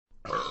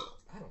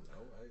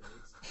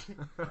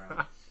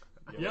Brown.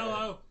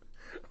 Yellow.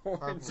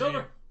 Orange.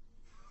 Silver.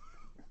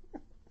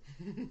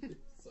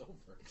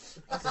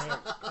 Silver.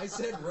 I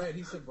said red.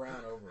 He said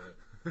brown over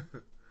it.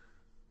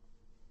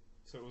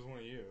 So it was one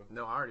of you.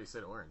 No, I already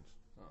said orange.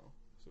 Oh,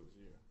 so it was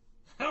you.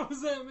 How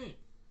was that me?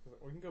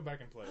 We can go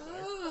back and play it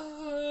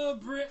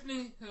back.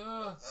 Brittany.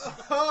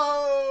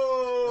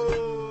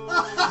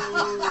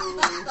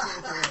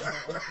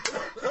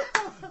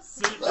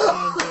 Sit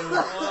down,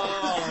 Taylor.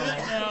 Sit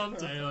down,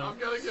 Taylor. I'm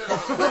gonna go.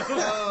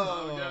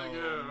 Oh, I'm gonna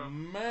go.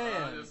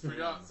 Man. I just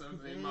forgot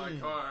something in my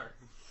car.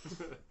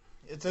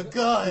 It's a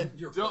gun.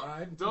 Your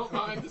pride. Don't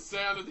mind the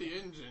sound of the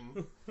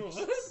engine. What?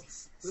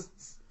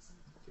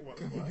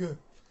 What?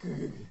 Oh,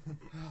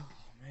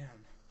 man.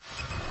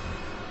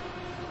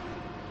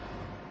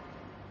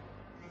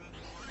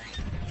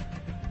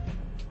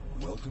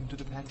 Welcome to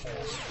the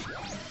Patcast.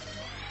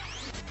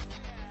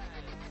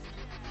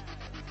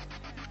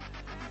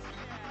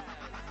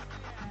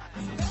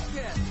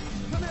 Cat,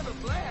 come have a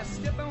blast,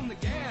 step on the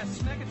gas,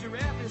 smack a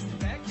giraffe, it's the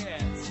Fat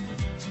Cats.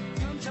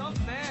 Come talk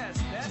fast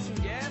some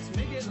gas,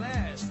 make it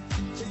last.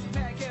 It's the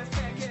Fat Cats,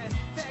 Fat Cats,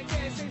 Fat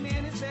Cats, say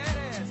man, it's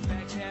badass.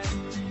 Fat Cats,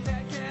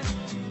 Fat Cats,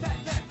 Fat,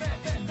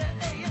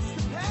 hey, it's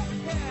the Fat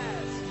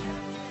Cats.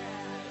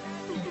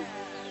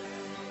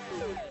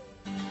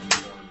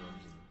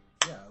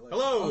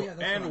 Hello,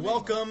 and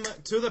welcome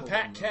to the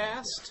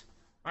Patcast.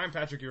 I'm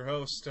Patrick, your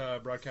host,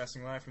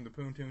 broadcasting live from the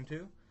Poontoon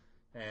 2.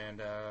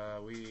 And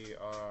we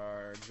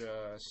are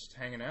just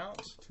hanging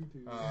out,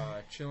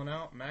 chilling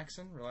out,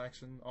 maxing,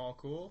 relaxing, all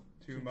cool.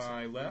 To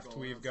my left,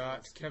 we've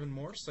got Kevin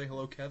Morse. Say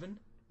hello, Kevin.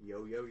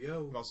 Yo, yo,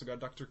 yo. We've also got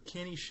Dr.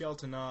 Kenny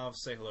Sheltonov.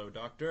 Say hello,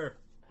 Doctor.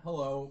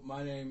 Hello,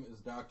 my name is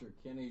Dr.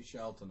 Kenny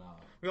Sheltonov.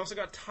 We also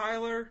got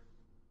Tyler,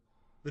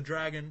 the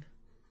Dragon,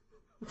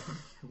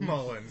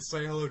 Mullins.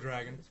 Say hello,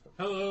 Dragon.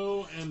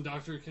 Hello, and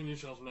Dr. Kenny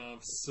Sheltonov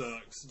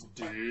sucks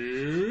dick.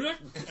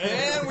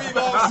 And we've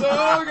also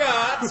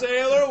got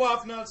Taylor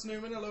Wapnuts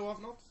Newman. Hello,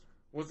 Wapnuts.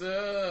 What's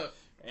up?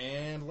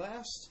 And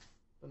last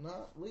but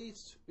not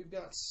least, we've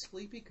got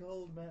Sleepy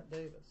Cold Matt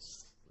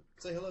Davis.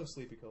 Say hello,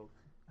 Sleepy Cold.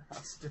 I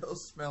still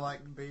smell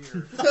like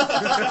beer.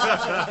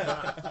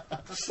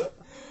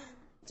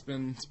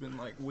 It's been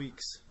like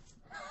weeks.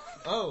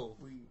 Oh,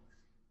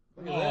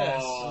 look at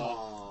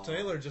Aw. this.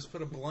 Taylor just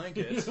put a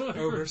blanket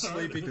over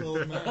Sleepy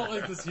Cold I Matt.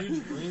 like this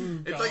huge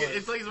green It's collar. like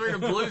he's wearing a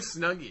blue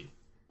snuggie.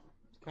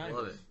 Kind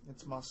Love of. it.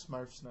 It's my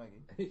Smurf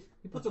Snuggie.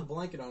 He puts a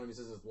blanket on him. He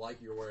says it's like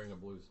you're wearing a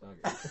blue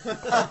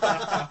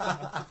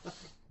snuggie.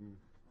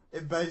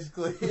 It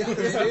basically Yeah, it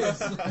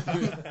is.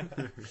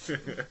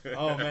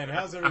 Oh man,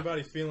 how's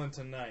everybody feeling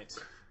tonight?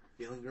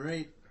 Feeling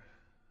great.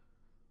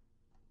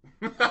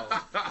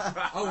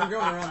 Oh, we're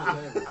going around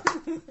the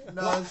table.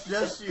 No, it's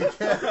just you,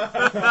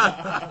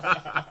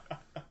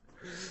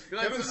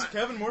 Kevin.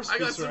 Kevin Morse I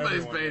got speaks for somebody's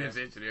everyone, paying man.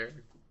 attention here.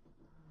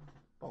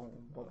 Boom,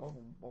 boom,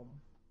 boom, boom.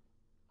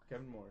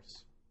 Kevin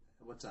Morse.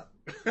 What's up?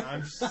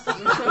 I'm just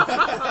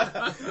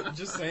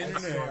saying your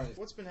That's name. right.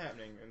 What's been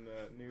happening in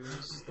the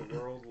news, the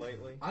world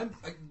lately?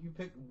 You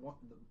picked one.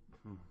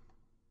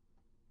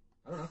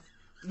 I don't know.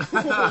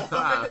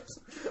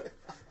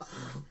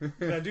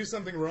 Did I do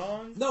something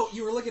wrong? No,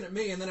 you were looking at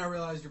me, and then I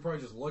realized you're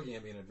probably just looking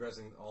at me and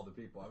addressing all the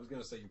people. I was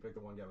going to say you picked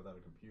the one guy without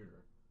a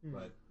computer,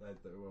 but that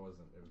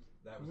wasn't.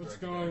 That was What's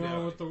directed going at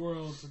on everybody. with the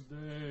world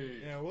today?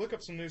 Yeah, we'll look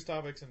up some news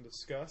topics and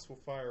discuss. We'll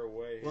fire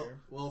away here.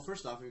 Well,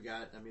 first off, we've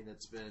got,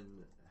 it's been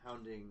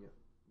hounding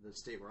the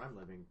state where I'm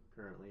living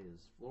currently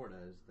is Florida,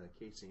 is the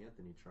Casey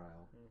Anthony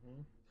trial.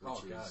 Mm-hmm. Oh,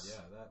 which God, is-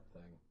 yeah, that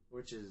thing.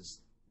 Which is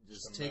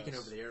just It's a taking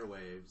mess. over the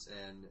airwaves,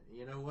 and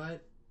you know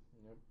what?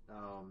 Yep.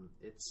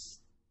 It's...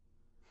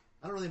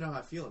 I don't really know how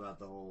I feel about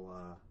the whole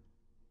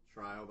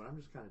trial, but I'm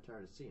just kind of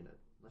tired of seeing it.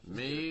 Let's just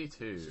Me Let's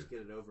too. just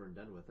get it over and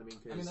done with.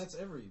 That's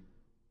every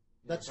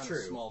That's kind true.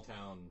 of small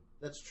town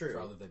That's true.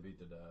 trial that they beat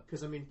to death.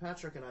 Because,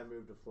 Patrick and I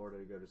moved to Florida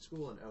to go to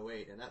school in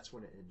 2008, and that's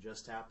when it had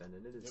just happened.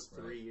 And it is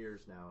Yep, 3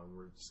 years now, and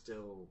we're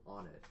still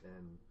on it.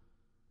 And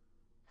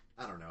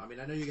I don't know.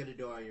 I know you got to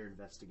do all your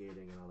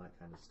investigating and all that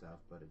kind of stuff,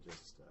 but it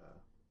just...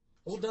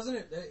 Well,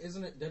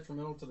 isn't it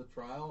detrimental to the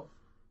trial,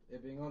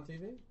 it being on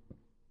TV?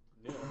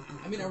 No.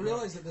 I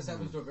realize that this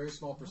happens to a very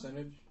small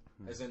percentage,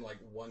 as in, like,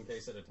 one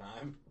case at a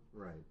time,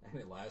 right.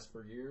 and it lasts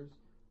for years,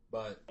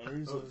 but... Oh,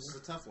 this is a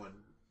tough one.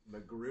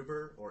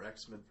 MacGruber or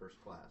X-Men First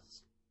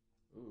Class?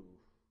 Ooh.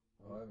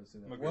 Oh, I haven't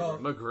seen that. MacGruber. Well,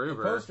 MacGruber.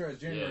 the poster has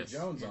January Yes.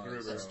 Jones on it.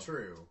 MacGruber. That's so-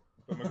 true.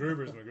 But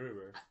MacGruber's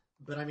MacGruber.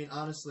 But,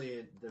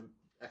 honestly, the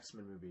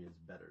X-Men movie is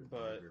better But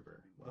than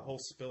MacGruber. The whole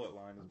Spill It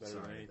line is I'm better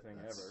sorry, than but anything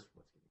that's ever.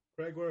 what's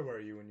Craig, where were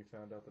you when you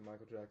found out that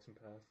Michael Jackson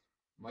passed?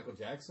 Michael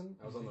Jackson?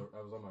 I was on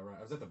my right.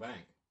 I was at the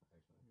bank,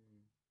 actually.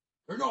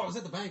 Or no, I was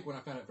at the bank when I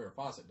found out Farrah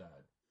Fawcett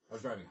died. I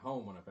was driving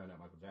home when I found out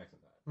Michael Jackson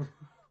died.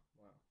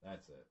 Wow.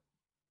 That's it.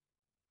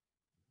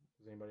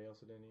 Was anybody else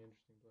at any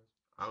interesting place?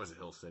 I was at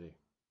Hill City.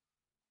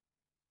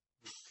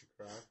 Did you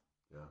cry?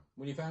 Yeah.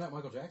 When you found out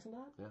Michael Jackson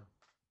died?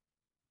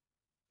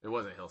 It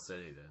wasn't Hill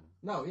City then.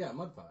 No, yeah,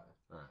 Mud Pie.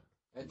 All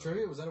right. At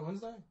Trivia, was that a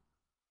Wednesday?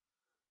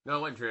 No,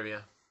 it wasn't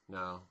trivia.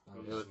 No. I It I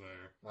was, was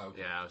there. Oh,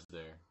 okay. yeah, I was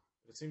there.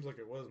 It seems like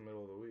it was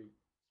middle of the week.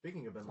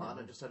 Speaking of Bin Laden,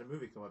 I just had a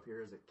movie come up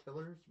here. Is it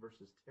Killers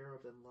versus Terror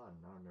Bin Laden?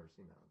 I've never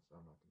seen that one, so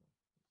I'm not gonna.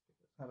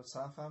 Had a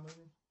sci-fi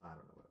movie? I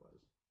don't know what it was.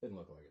 Didn't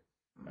look like it.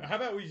 How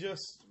about we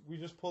just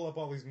pull up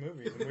all these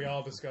movies and we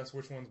all discuss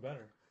which one's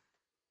better?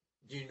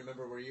 Do you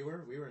remember where you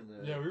were? We were in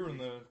the. Yeah, we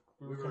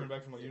were coming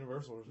back from like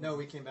Universal or something. No,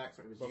 we came back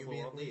from. It was you, Buffalo me,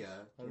 and Wild Leah. I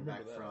Came remember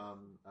back that.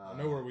 from.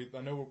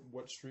 I know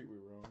what street we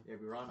were on. Yeah,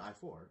 we were on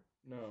I-4.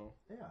 No,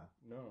 Yeah.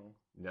 no.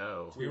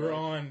 No. We were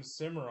on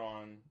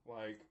Cimarron,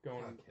 like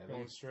going God, Kevin.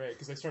 going straight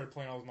because they started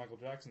playing all those Michael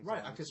Jackson songs.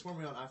 Right, I could swear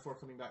we were on I-4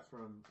 coming back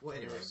from. Well,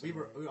 anyway,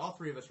 all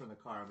three of us were in the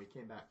car and we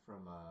came back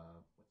from.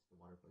 What's the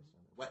water place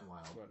down there? Wet and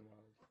Wild. Wet n' Wild.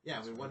 Yeah,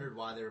 we wondered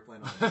why they were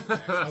playing all these Michael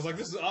Jackson I was like,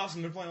 this is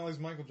awesome. They're playing all these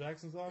Michael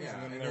Jackson songs, Yeah,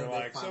 and then and they were then they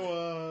like, finally-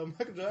 so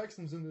Michael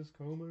Jackson's in this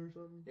coma or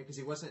something. Yeah, because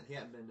he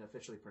hadn't been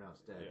officially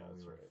pronounced dead Yeah, when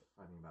we that's were right.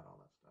 fighting about all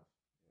that stuff.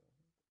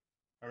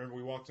 I remember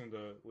we walked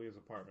into Leah's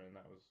apartment, and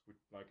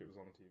like it was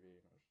on the TV,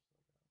 and I was just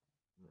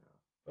Yeah.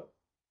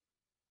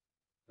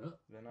 like,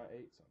 then I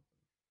ate something.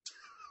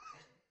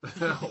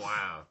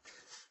 Wow.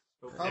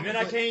 And then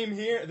I came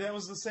here. That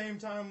was the same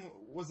time.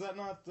 Was that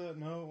not the?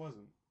 No, it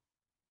wasn't.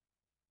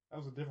 That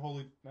was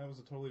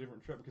a totally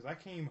different trip because I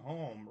came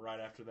home right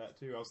after that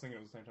too. I was thinking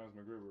it was the same time as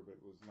MacGruber, but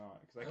it was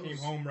not because I came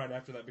home right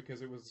after that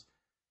because it was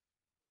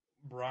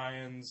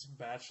Brian's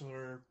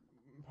bachelor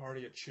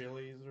party at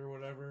Chili's or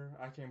whatever.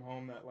 I came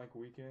home that like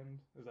weekend.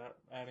 Is that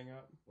adding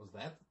up? Was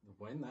that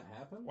when that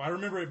happened? Well, I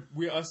remember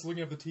us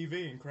looking at the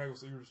TV and Craig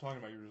was. You were just talking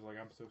about. You were just like,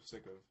 I'm so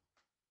sick of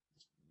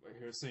like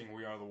here seeing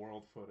We Are the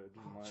World footage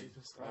and like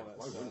Jesus all that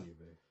Why stuff. wouldn't you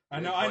be? I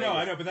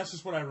know, but that's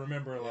just what I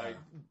remember, Yeah. like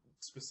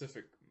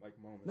specific like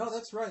moments. No,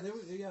 that's right. It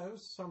was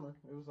summer.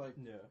 It was like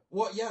yeah.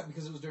 well, yeah,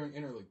 because it was during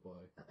interleague play.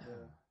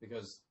 Yeah.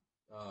 Because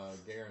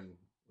Garen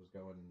was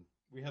going.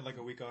 We had like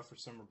a week off for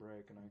summer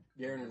break, and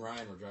Garen and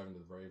Ryan were driving to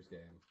the Braves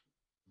game,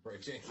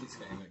 Braves Yankees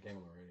game, and it came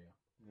on the radio.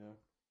 yeah.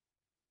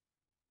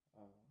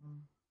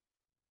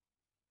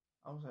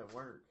 I was at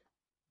work.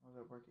 I was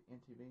at work at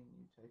NTV and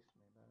you texted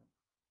me about it.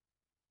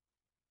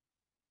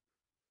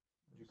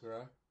 Did you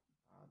cry?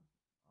 I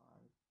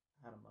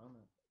had a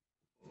moment.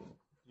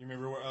 You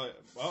remember where?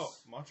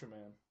 Macho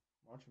Man.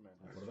 What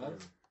about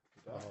it?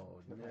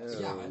 no.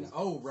 Yeah, I know.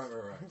 Oh, right.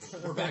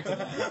 We're back to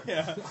that.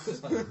 Yeah. I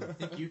was like, I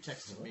think you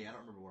texted me. I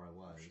don't remember where I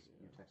was. You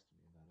texted me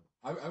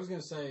about it. I was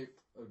going to say,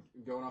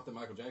 going off the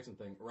Michael Jackson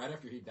thing, right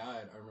after he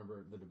died, I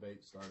remember the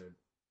debate started,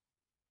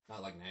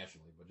 not like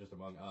nationally, but just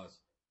among us.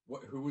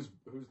 Who's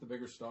the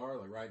bigger star?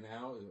 Like right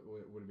now,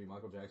 would it be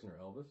Michael Jackson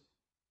or Elvis?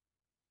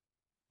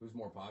 Who's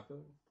more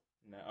popular?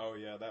 No, oh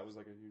yeah, that was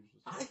like a huge.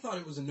 I thought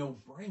it was a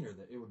no-brainer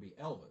that it would be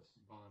Elvis.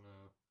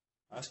 Bono.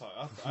 I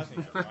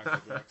think it was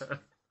Michael Jackson.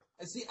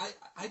 See,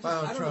 I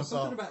Final don't know Trump something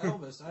song. about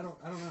Elvis. I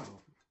don't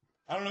know.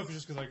 I don't know if it's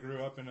just because I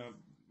grew up in a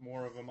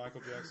more of a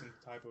Michael Jackson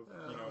type of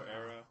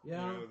era,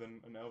 Yeah.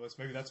 than an Elvis.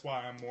 Maybe that's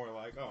why I'm more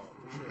like, oh,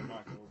 for sure,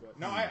 Michael. But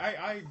no,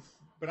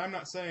 but I'm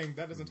not saying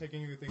that doesn't take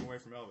anything away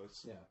from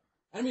Elvis. Yeah,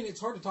 I mean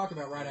it's hard to talk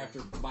about right after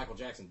Michael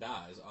Jackson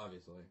dies,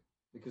 obviously,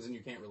 because then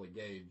you can't really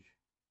gauge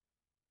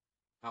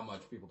how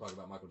much people talk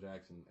about Michael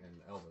Jackson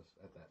and Elvis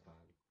at that time.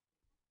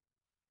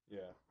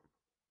 Yeah.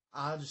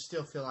 I just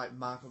still feel like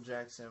Michael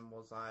Jackson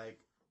was like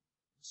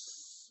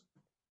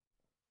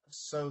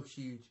so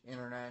huge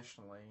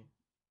internationally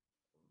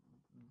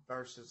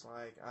versus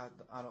like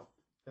I don't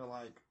feel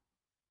like.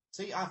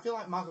 See, I feel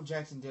like Michael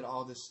Jackson did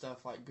all this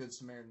stuff like Good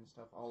Samaritan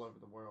stuff all over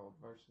the world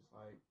versus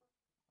like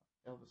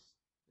Elvis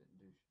didn't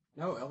do shit.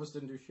 No, Elvis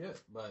didn't do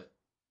shit, but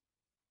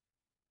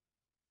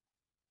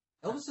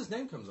Elvis's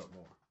name comes up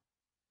more.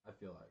 I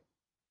feel like.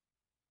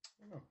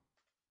 I don't know.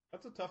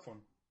 That's a tough one.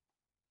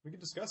 We could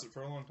discuss it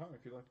for a long time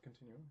if you'd like to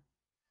continue.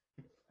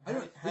 How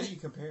do you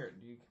compare it?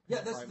 Do you compare Yeah,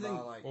 it that's like the thing.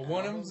 by, like, Well,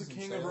 one of albums them's the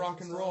and king of sales rock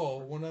and stuff,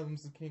 roll. or- One of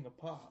them's the king of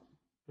pop.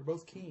 They're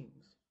both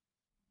kings.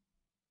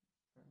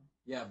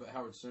 Yeah, but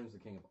Howard Stern's the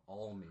king of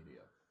all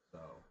media,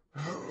 so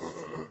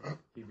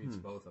he beats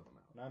both of them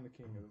out. And I'm the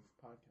king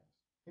of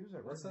podcasts. He was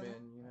at What's Red that?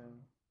 Bend, you know.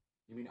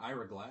 You mean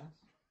Ira Glass?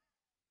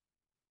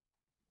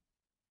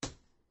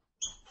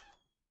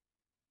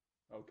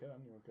 Okay, I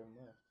knew Kevin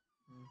left.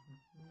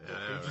 Yeah, I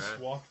He know, just right?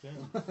 walked in.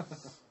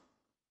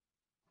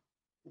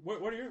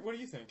 What do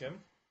you think, Kevin?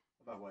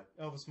 About what?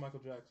 Elvis, Michael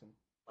Jackson.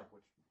 Like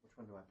which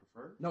one do I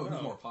prefer? No, who's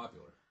No. more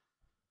popular?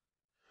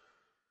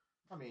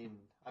 I mean,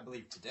 I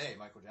believe today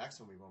Michael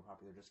Jackson would be more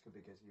popular just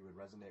because he would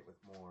resonate with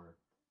more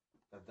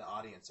of the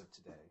audience of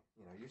today.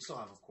 You know, you still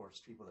have, of course,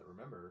 people that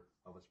remember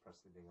Elvis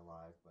Presley being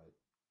alive, but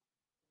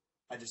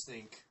I just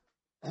think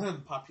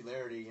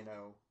popularity, you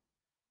know,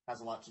 has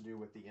a lot to do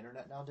with the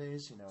internet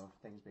nowadays. You know,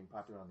 things being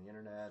popular on the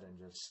internet and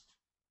just,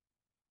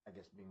 I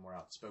guess, being more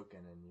outspoken,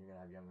 and you're gonna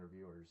have younger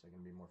viewers. They're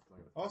gonna be more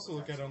familiar with. Also, Michael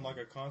look at Jackson. him like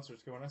a concert.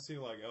 When I see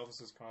like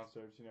Elvis's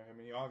concerts, you know, I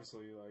mean, he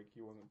obviously like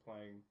he wasn't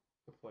playing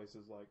the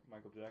places like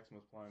Michael Jackson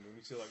was playing. But when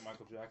you see like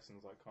Michael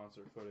Jackson's like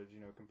concert footage, you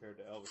know, compared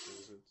to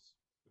Elvis's,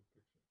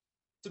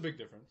 it's a big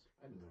difference.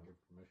 I didn't give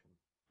permission.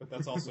 But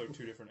that's also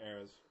two different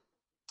eras.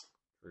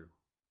 True.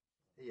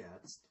 Yeah,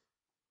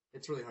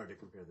 it's really hard to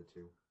compare the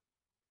two.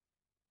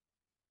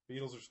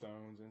 Beatles or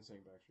Stones,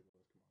 NSYNC, Backstreet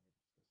Boys. Come on.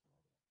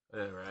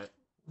 Yeah, right.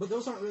 But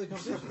those aren't really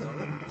competitions, are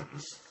they?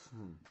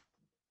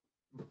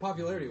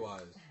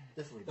 Popularity-wise,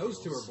 Definitely.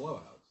 those two are Beatles.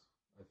 blowouts.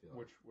 I feel.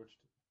 Which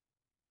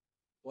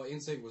Well,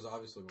 NSYNC was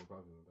obviously more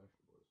popular than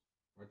Backstreet Boys,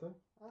 weren't they?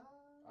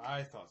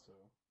 I thought so.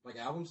 Like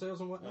album sales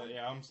and whatnot.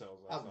 Yeah, album sales.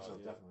 I Album thought,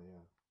 sales, yeah. definitely,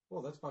 yeah.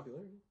 Well, that's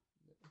popularity.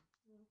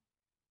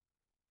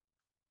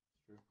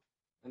 True.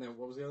 And then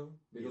what was the other one?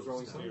 Beatles, Beatles,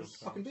 Rolling yeah. Stones. Beatles,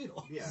 Fucking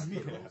Beatles. Yeah,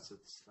 Beatles.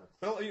 That's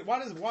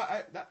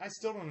But I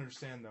still don't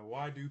understand though.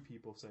 Why do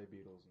people say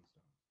Beatles and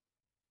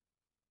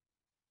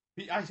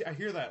Stones? I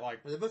hear that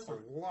like They're both a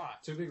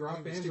lot. Two big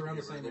rock bands around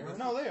the same era.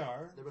 No, they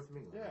are. They're both from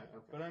England. Yeah, right?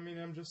 Okay. but I mean,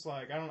 I'm just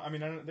like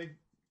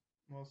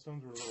well,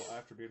 Stones were a little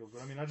after Beatles,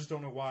 but I mean, I just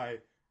don't know why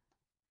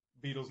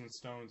Beatles and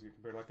Stones get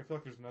compared. Like, I feel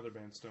like there's another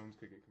band Stones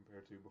could get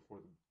compared to before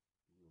the.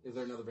 Is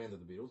there another band that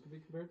the Beatles could be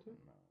compared to? No.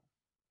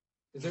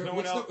 Is There's there? no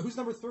one else- Who's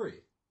number 3?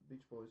 Beach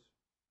Boys.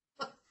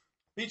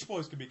 Beach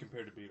Boys could be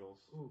compared to Beatles.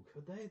 Ooh,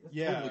 could they? That's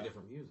Yeah. totally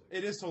different music.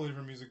 It is totally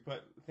different music,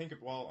 but I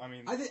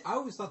mean, I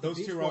always thought the those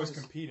Beach two Boys, are always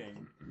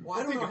competing. Well,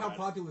 I don't Think know how about it.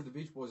 popular the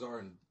Beach Boys are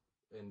in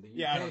the UK,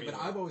 Yeah, I don't but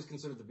either. I've always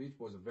considered the Beach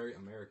Boys a very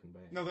American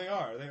band. No, they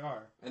are,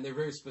 And they're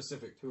very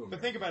specific to America.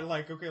 But think about it,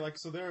 like, okay, like,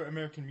 so their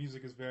American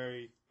music is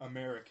very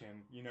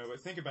American, you know, but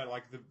think about it,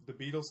 like, the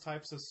Beatles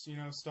types of, you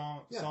know,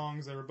 Yeah.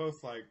 songs, they were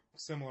both, like,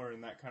 similar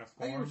in that kind of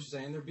I get what form. you're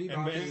saying. They're And,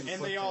 bebop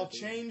and they all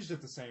changed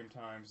at the same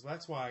time, so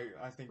that's why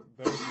I think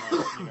those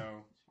might, you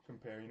know,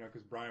 compare, you know,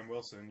 because Brian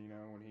Wilson, you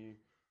know, when he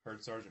heard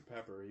Sgt.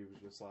 Pepper, he was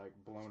just, like,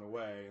 blown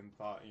away and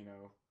thought, you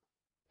know,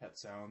 Pet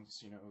Sounds,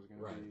 you know, was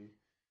going Right. to be,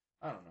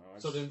 I don't know.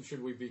 So then,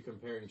 should we be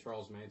comparing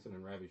Charles Manson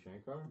and Ravi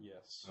Shankar?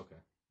 Yes.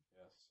 Okay,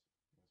 Yes.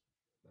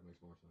 that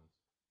makes more sense.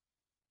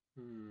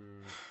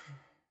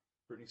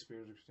 Britney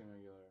Spears or Christina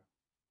Aguilera?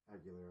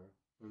 Aguilera.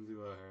 Lindsay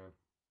Lohan.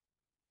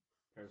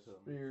 Paris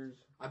Hilton. Spears.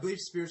 I believe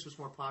Spears was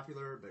more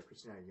popular, but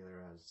Christina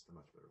Aguilera has the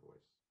much better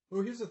voice.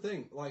 Well, here's the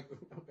thing. Like,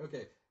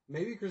 okay,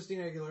 maybe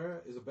Christina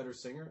Aguilera is a better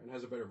singer and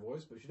has a better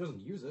voice, but she doesn't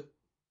use it.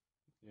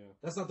 Yeah.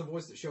 That's not the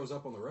voice that shows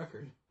up on the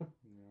record. Yeah.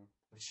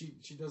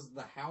 She does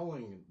the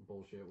howling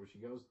bullshit where she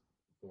goes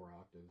 4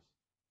 octaves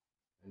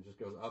and just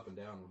goes up and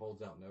down and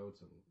holds out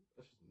notes, and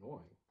that's just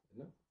annoying,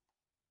 isn't it?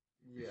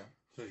 Yeah.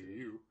 To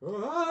you.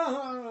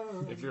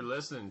 If you're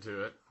listening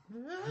to it,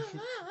 Nirvana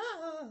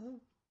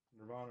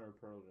or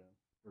Pearl Jam?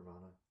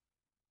 Nirvana.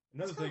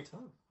 Another It's thing,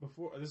 kinda tough.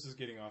 before this is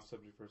getting off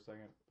subject for a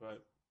second,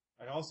 but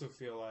I also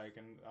feel like,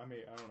 and I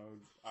don't know,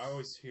 I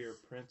always hear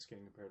Prince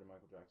getting compared to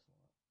Michael Jackson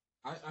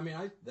a lot. I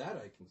mean, that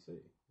I can see.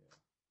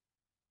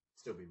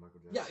 Still be Michael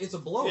Jackson. Yeah, it's a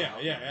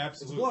blowout. Yeah, absolutely.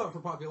 It's a blowout for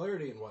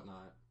popularity and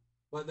whatnot.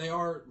 But they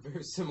are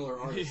very similar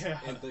artists Yeah.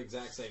 at the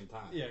exact same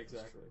time. Yeah,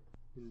 exactly.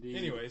 Indeed.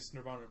 Anyways,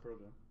 Nirvana and Pearl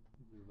Jam.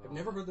 I've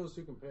never heard those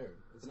two compared.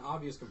 It's an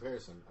obvious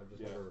comparison. I've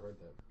just Yeah. never heard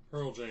that.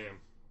 Pearl Jam.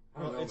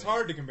 I don't know, It's man.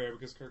 hard to compare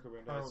because Kurt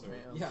Cobain died. Pearl So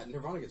Jam. Yeah,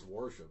 Nirvana gets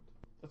worshipped.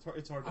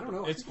 it's hard. I don't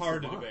know. I It's think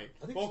hard to Nirvana. debate.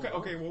 I think Well, it's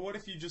okay, Nirvana. well, what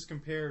if you just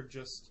compare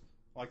just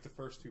like the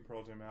first 2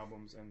 Pearl Jam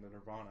albums and the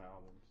Nirvana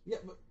albums? Yeah,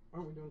 but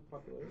aren't we doing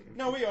popularity?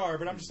 No, we are,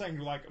 but I'm just saying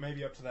like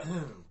maybe up to that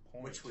point.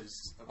 Which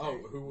was Oh,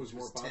 who was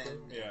more 10 popular?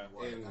 and Yeah.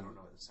 what? And- I don't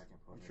know what the second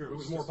one. sure Who it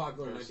was was more just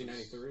popular in versus-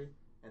 1993?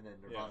 And then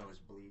Nirvana Yeah. was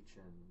Bleach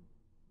and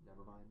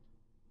Nevermind.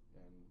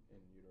 and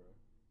In Utero.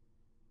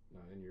 No,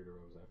 In Utero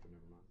was after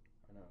Nevermind.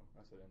 I know.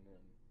 I said and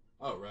then.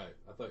 Oh, right.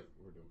 I thought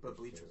we were doing But first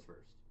Bleach two. was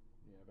first.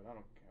 Yeah, but I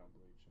don't count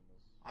Bleach in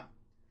this.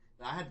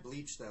 I had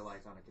Bleach though,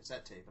 like on a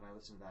cassette tape, and I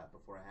listened to that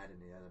before I had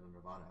any other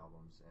Nirvana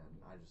albums,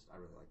 and I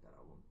really like that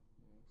album.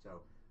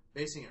 So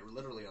basing it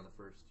literally on the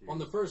first 2. On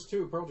the first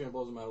 2, Pearl Jam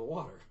blows them out of the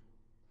water.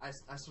 I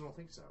still don't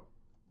think so.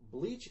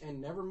 Bleach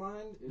and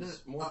Nevermind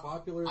is No, more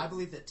popular. I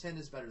believe that 10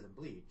 is better than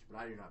Bleach, but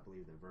I do not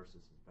believe that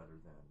Versus is better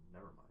than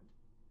Nevermind.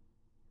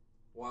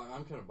 Well,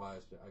 I'm kind of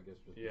biased, I guess,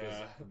 just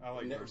Yeah, because I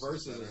like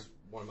Versus better. is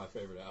one of my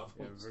favorite albums.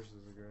 Yeah,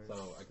 Versus are great.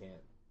 So I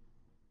can't.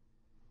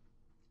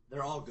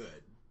 They're all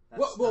good.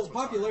 Well, That's what's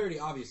popularity,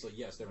 obviously,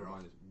 yes,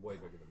 Nevermind is way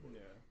bigger than Bleach.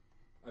 Yeah.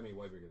 I mean,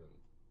 way bigger than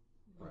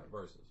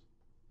Versus.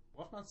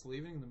 Whatnot's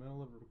leaving in the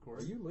middle of a Are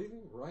recording. you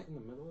leaving right in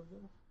the middle of this?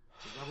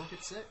 hard. You gotta work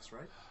at 6,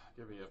 right?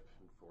 get me up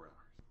in 4 hours.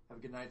 Have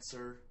a good night,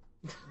 sir.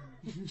 I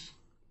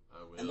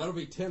will. And that'll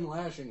be 10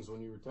 lashings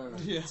when you return.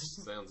 Yes.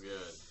 Sounds good.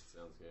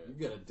 Sounds You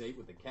good. got a date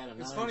with the cat of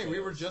nine It's funny, we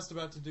tails. were just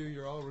about to do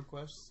your all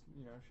requests,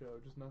 show,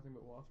 just nothing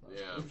but Whatnot.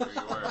 Yeah, I'm sure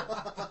you were.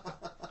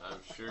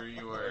 I'm sure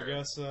you were. I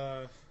guess.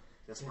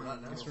 Guess we're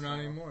not now. Guess we're not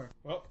anymore.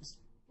 Well,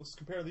 let's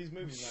compare these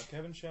movies now.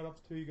 Kevin, shout out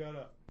the 2 you got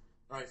up.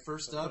 All right,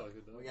 first I feel up, like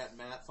it does. we got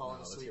Matt falling No,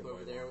 let's asleep get over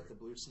way there longer. with the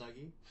blue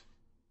snuggie.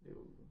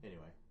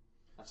 Anyway,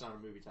 that's not a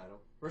movie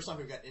title. First off,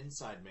 we've got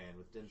Inside Man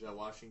with Denzel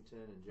Washington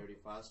and Jodie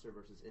Foster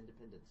versus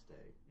Independence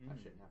Day. I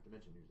shouldn't have to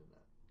mention who's in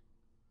that.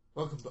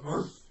 Welcome to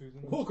Earth. Who's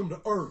in Welcome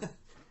to Earth.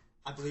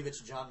 I believe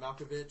it's John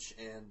Malkovich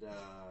and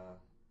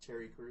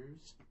Terry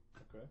Crews.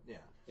 Okay. Yeah.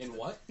 In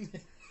what?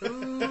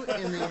 Who in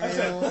the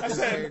hell is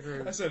Terry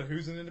Crews? I said,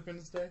 who's in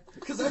Independence Day?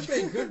 Because I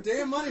paid good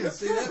damn money to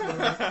see that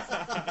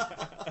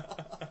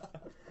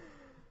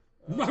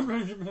movie.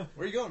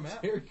 Where you going,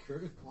 Matt? Terry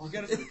Crews. We're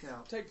gonna To the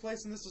couch. take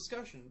place in this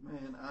discussion.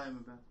 Man, I'm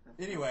about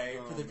that. Anyway,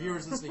 for the no.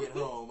 viewers listening at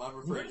home, I'm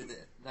referring to the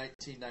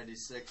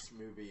 1996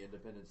 movie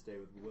Independence Day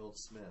with Will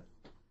Smith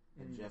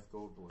and Jeff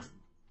Goldblum.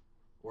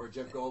 Or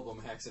Jeff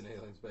Goldblum hacks an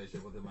alien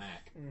spaceship with a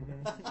Mac.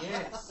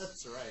 Yes.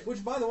 That's right.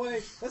 Which, by the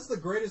way, that's the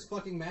greatest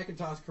fucking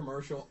Macintosh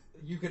commercial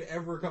you could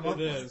ever come up It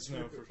with. is,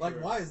 no, for Like,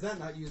 sure. why is that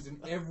not used in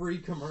every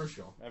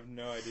commercial? I have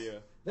no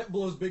idea. That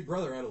blows Big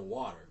Brother out of the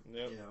water.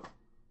 Yep. Yeah.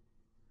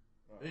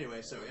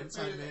 Anyway, so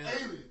Inside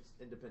Man,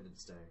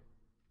 Independence Day.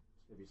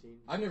 Have you seen?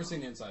 I've never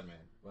seen Inside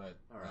Man, but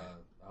All right.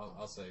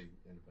 I'll say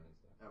Independence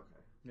Day.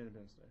 Okay.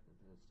 Independence Day.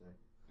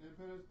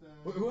 Independence Day.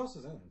 Who else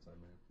is in Inside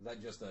Man? Is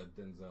that just a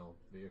Denzel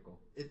vehicle?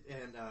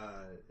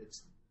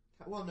 It's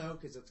well, no,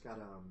 because it's got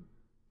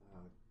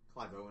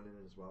Clive Owen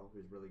in it as well,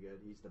 who's really good.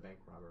 He's the bank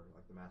robber,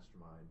 like the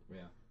mastermind.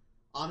 Yeah.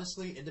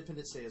 Honestly,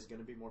 Independence Day is going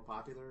to be more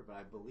popular, but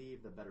I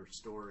believe the better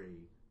story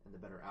and the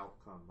better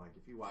outcome. Like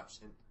if you watch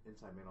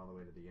Inside Man all the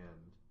way to the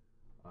end,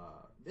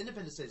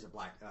 Independence Day is a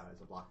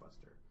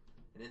blockbuster,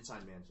 and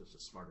Inside Man is just a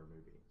smarter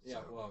movie.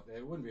 Yeah, So, well,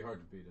 it wouldn't be hard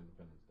to beat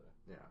Independence Day.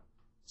 yeah.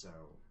 So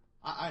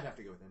I'd have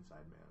to go with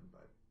Inside Man,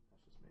 but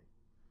that's just me.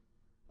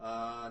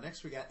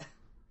 Next we got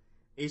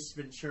Ace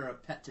Ventura: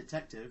 Pet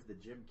Detective, the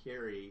Jim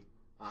Carrey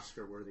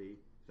Oscar-worthy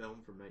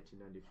film from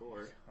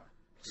 1994,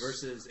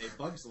 versus A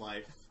Bug's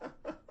Life,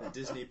 the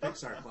Disney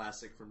Pixar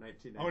classic from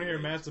 1998. I want to hear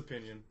Matt's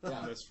opinion Yeah.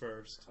 on this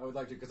first. I would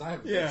like to, because I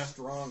have a Yeah. very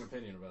strong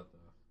opinion about that.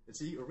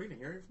 Are we going to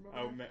hear it from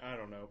over there? I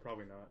don't know.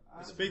 Probably not.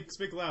 I-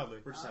 Speak loudly.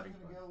 We're just I'm having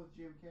gonna fun. go with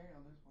Jim Carrey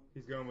on this one.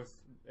 He's going with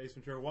Ace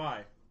Ventura.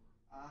 Why?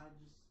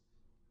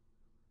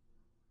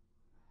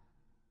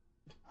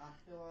 I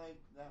feel like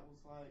that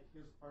was like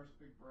his first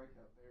big break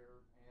up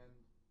there, and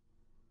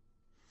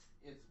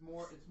it's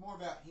more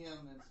about him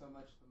than so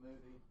much the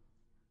movie.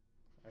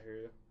 I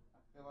hear you. I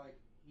feel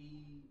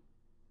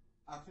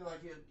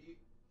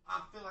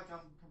like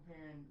I'm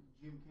comparing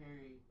Jim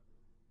Carrey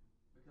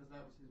because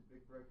that was his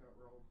big breakout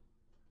role.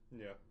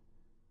 Yeah.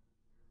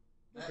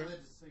 That Okay.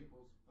 led to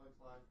sequels. Bugs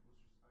Life was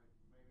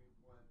just like maybe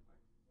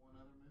one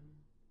other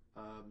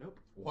movie. Nope.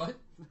 What?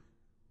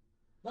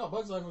 No,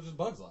 Bug's Life was just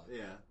Bug's Life.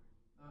 Yeah.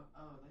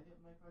 They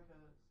didn't make like a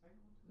second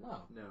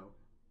one. No. No.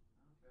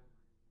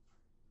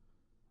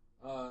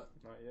 Okay.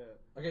 Not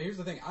yet. Okay, here's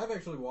the thing. I've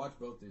actually watched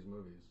both these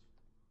movies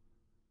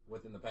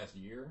within the past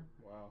year,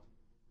 Wow.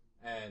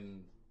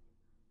 and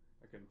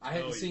I can. I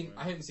tell hadn't you,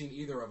 man. seen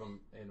either of them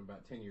in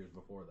about 10 years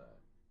before that.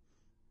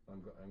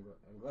 I'm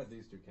glad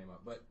these two came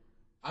up. But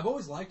I've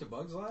always liked A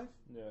Bug's Life.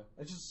 Yeah.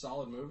 It's just a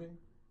solid movie,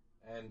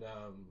 and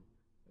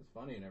it's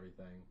funny and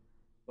everything.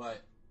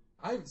 But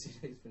I haven't seen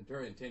Ace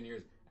Ventura in 10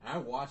 years, and I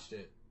watched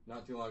it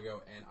not too long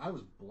ago, and I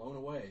was blown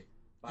away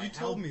by You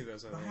told me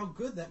this. I by think. how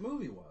good that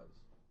movie was.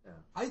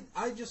 Yeah.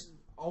 I just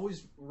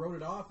always wrote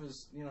it off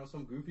as,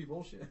 some goofy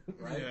bullshit,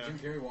 right? Yeah. Jim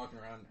Carrey walking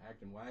around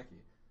acting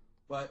wacky.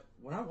 But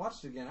when I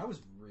watched it again, I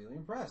was really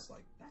impressed.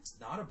 Like, that's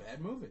not a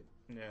bad movie.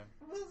 Yeah.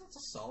 That's a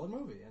solid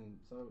movie. And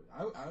so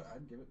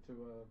I'd give it to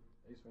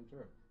Ace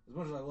Ventura. As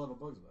much as I love A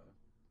Bug's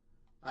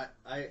Life.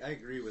 I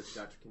agree with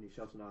Dr. Kenny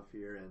Sheltonoff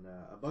here, and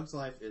A Bug's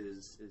Life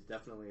is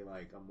definitely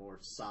like a more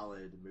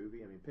solid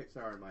movie. I mean,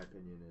 Pixar, in my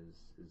opinion,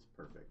 is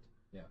perfect.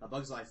 Yeah. A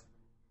Bug's Life,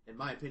 in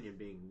my opinion,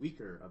 being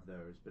weaker of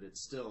those, but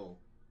it's still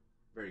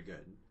very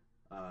good.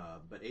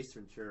 But Ace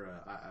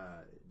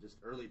Ventura, just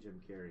early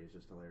Jim Carrey is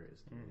just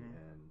hilarious to me,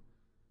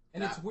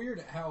 And That- it's weird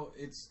how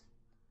it's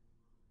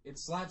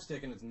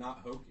slapstick and it's not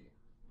hokey.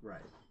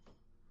 right.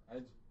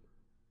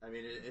 I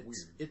mean, it's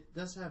Weird. it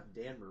does have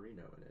Dan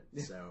Marino in it,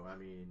 Yeah. so I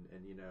mean,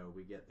 and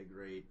we get the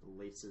great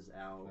Laces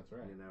Out, That's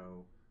right.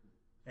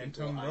 And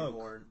People Tone Loc.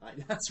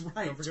 Einhorn. That's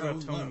right. Don't forget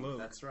about Tone Loc.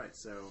 That's right.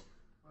 So,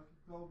 Like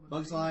a Goldman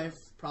Bug's Sachs.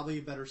 Life, probably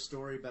a better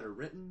story, better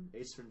written.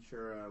 Ace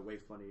Ventura, way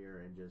funnier,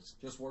 and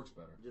just Just works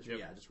better.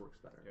 Yep. just works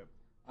better.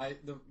 Yep.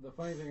 The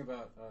funny thing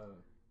about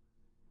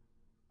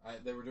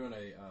they were doing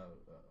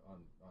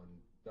on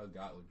Doug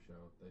Gottlieb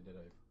show. They did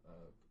a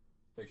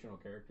fictional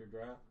character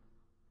draft,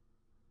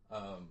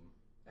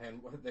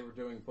 and what they were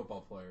doing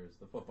football players,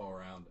 the football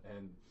round,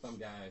 and some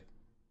guy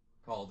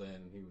called in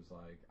and he was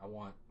like, I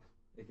want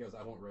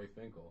Ray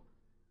Finkel,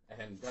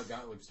 and Doug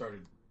Gottlieb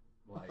started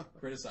like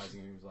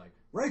criticizing him. He was like,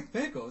 Ray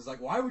Finkel? It's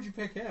like, why would you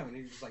pick him? And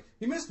he was just like,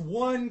 he missed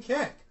one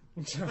kick.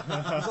 It's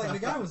like the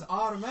guy was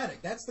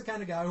automatic. That's the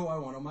kind of guy who I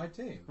want on my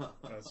team.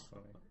 That's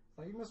funny.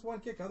 Like, he missed one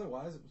kick,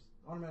 otherwise it was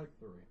automatic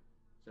 3.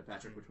 So,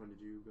 Patrick, which one did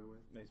you go with?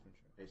 Ace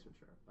Ventura. Ace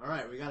Ventura. All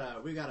right, we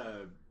got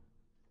a.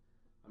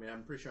 I mean,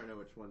 I'm pretty sure I know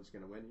which one's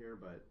going to win here,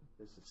 but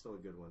this is still a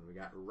good one. We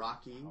got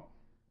Rocky,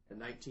 the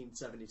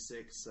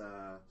 1976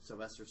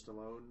 Sylvester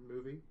Stallone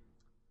movie.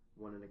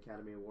 Won an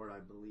Academy Award, I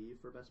believe,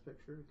 for Best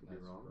Picture. Could That's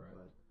be wrong, correct.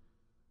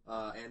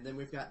 but. And then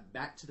we've got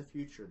Back to the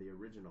Future, the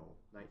original,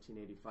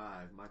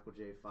 1985. Michael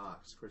J.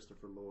 Fox,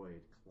 Christopher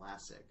Lloyd,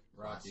 classic.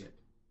 Rocky. Classic.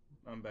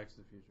 I'm Back to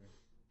the Future.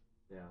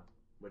 Yeah.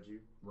 What'd you?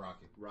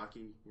 Rocky.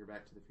 Rocky, you're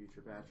Back to the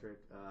Future, Patrick.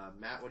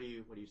 Matt, what do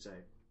you say?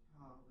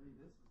 Golly,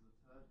 this is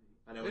a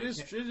toughie. I know It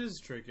when is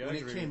tricky. I when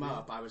it agree came with you.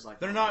 up, I was like,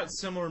 They're oh, not man.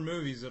 similar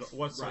movies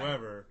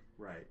whatsoever.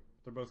 Right.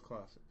 They're both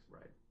classics.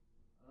 Right.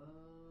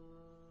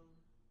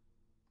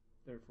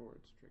 Therefore,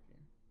 it's tricky.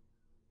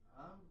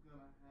 I'm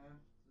gonna have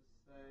to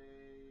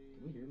say.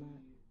 Can we hear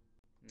that?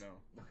 No.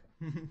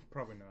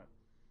 Probably not.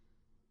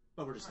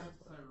 But we're I'm just gonna saying.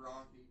 have to say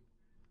Rocky.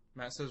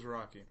 Matt says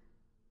Rocky.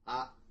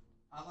 Uh,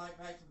 I like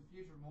Back to the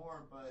Future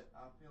more, but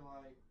I feel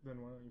like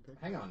Then why don't you pick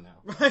Hang on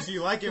now. it?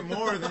 You like it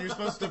more, then you're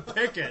supposed to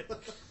pick it.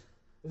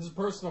 This is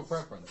personal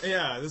preference.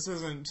 Yeah, this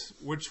isn't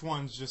which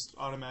one's just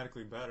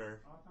automatically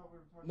better. I thought we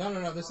were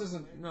talking. No, this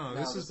isn't. No, No,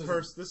 this this is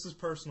isn't- this is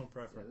personal Yeah,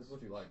 preference. this is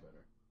what you like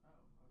better. Oh,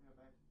 I'll go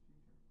Back to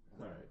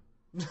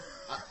the Future.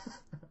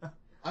 All right.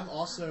 I'm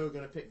also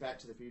going to pick Back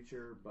to the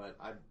Future, but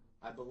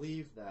I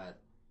believe that,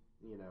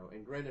 you know,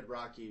 and granted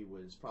Rocky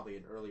was probably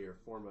an earlier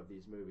form of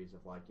these movies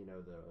of like, you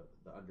know,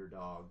 the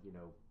underdog, you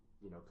know,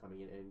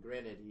 coming in. And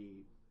granted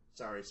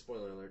sorry,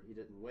 spoiler alert, he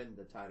didn't win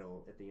the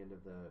title at the end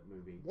of the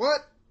movie.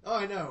 What? Oh,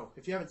 I know.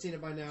 If you haven't seen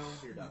it by now,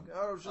 you're dumb.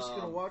 I was just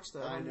gonna watch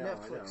that I on know,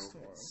 Netflix I know.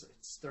 tomorrow.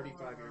 It's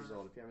 35 years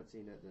old. If you haven't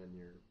seen it, then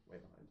you're way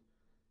behind.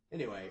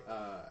 Anyway,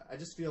 I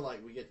just feel like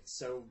we get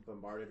so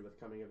bombarded with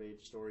coming of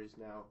age stories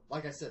now.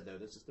 Like I said, though,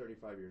 this is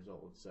 35 years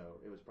old, so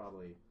it was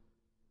probably,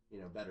 you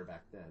know, better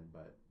back then.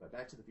 But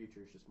Back to the Future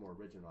is just more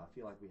original. I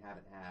feel like we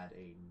haven't had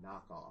a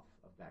knockoff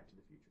of Back to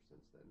the Future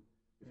since then.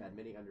 We've had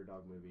many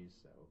underdog movies,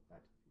 so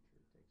Back to the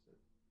Future takes it.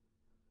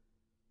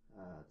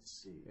 Let's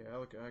see. Yeah,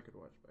 I could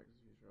watch Back to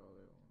the Future all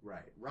day long.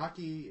 Right.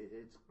 Rocky,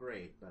 it's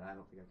great, but I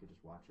don't think I could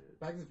just watch it.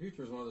 Back to the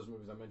Future is one of those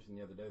movies I mentioned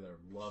the other day that I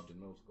loved in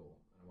middle school.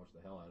 I watched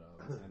the hell out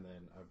of, and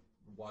then I've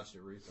watched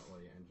it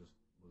recently and just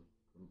was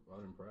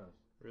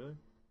unimpressed. Really?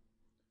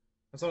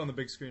 I saw it on the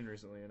big screen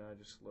recently, and I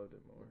just loved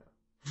it more.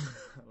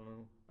 I don't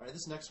know. All right,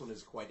 this next one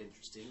is quite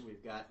interesting.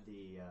 We've got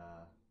the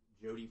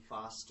Jodie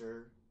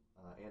Foster,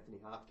 Anthony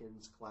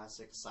Hopkins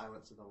classic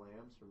Silence of the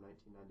Lambs from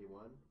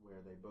 1991,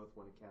 where they both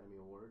won Academy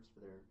Awards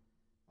for their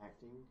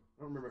acting.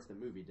 I don't remember if the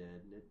movie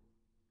did.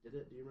 Did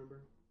it? Do you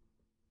remember?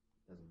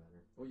 Doesn't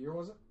matter. What year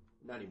was it?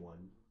 91.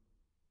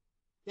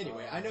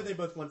 Anyway, I know they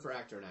both won for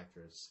actor and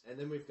actress. And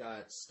then we've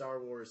got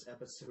Star Wars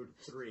Episode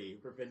 3,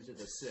 Revenge of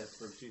the Sith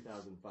from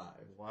 2005.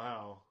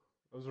 Wow.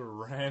 Those are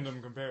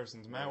random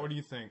comparisons. Matt, what do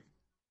you think?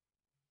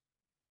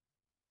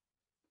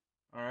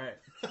 All right.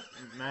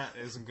 Matt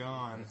is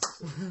gone.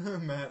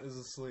 Matt is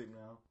asleep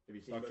now. Have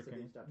you seen Dr. both of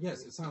Kenny? these? Dr.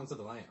 Yes, it's Silence of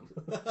the Lamb.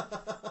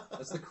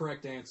 That's the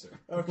correct answer.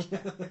 Okay.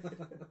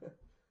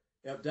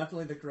 Yep,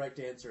 definitely the correct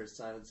answer is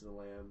Silence of the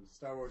Lambs.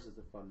 Star Wars is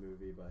a fun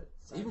movie, but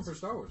Even for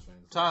Star Wars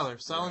fans. Tyler,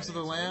 that's the Silence right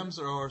of the answer. Lambs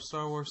or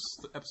Star Wars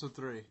Episode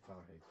 3? Tyler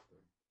hates it.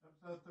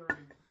 Episode 3.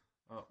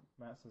 Oh,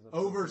 Matt says that's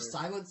over so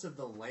Silence of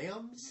the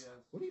Lambs. Yes.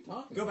 What are you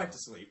talking Go about? back to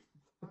sleep.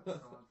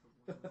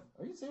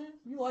 Are you serious?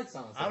 You like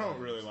Silence of I the don't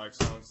Lambs. really like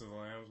Silence of the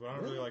Lambs, but I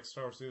don't really Really? like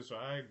Star Wars either, so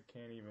I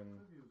can't even.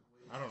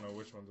 I don't know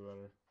which one's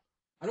better.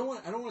 I don't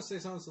want to say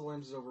Silence of the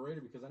Lambs is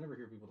overrated because I never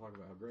hear people talk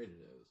about how great it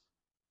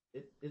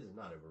is. It is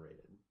not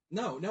overrated.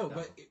 No,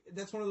 but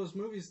that's one of those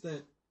movies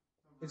that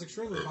it's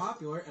extremely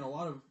popular, and a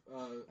lot of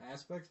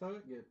aspects of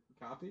it get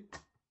copied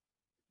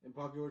in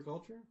popular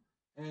culture.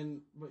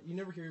 But you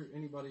never hear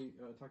anybody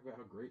talk about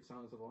how great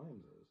Silence of the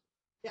Lambs is.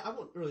 Yeah, I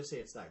won't really say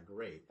it's that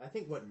great. I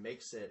think what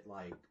makes it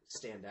like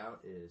stand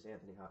out is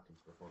Anthony Hopkins'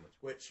 performance,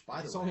 which,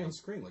 by It's the only way, on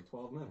screen like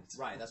 12 minutes.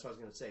 right? That's what I was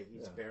going to say.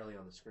 He's Yeah. barely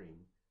on the screen,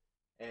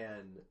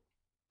 and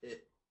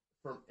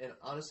and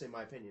honestly, in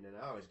my opinion, and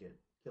I always get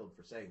killed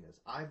for saying this,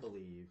 I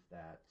believe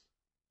that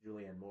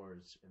Julianne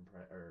Moore's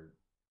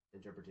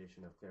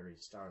interpretation of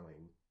Clarice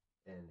Starling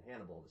in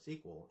Hannibal, the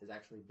sequel, is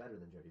actually better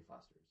than Jodie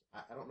Foster's.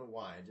 I don't know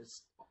why.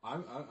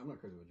 I'm not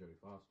crazy with Jodie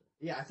Foster.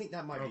 Yeah, I think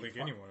that might I don't be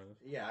think anyone is.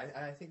 Yeah,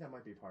 I think that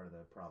might be part of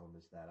the problem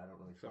is that I don't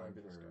really Except find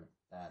maybe this her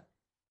that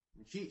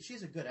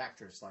she's a good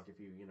actress. Like if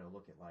you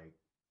look at like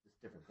just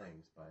different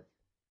things, but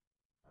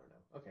I don't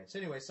know. Okay, so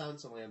anyway,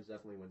 Silence of the Lambs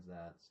definitely wins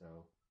that. So,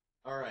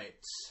 all right,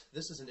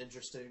 this is an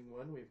interesting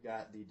one. We've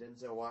got the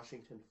Denzel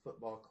Washington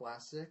Football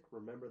Classic,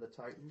 Remember the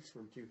Titans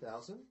from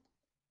 2000.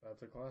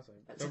 That's a classic.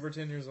 That's It's over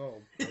 10 years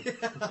old.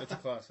 It's a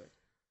classic.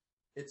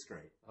 It's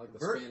great. I like the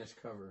Bert- Spanish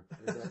cover.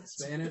 Is that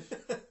Spanish?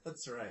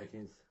 That's I right.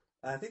 can't.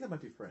 I think that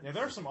might be French. Yeah,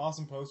 there are some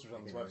awesome posters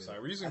on this Yeah,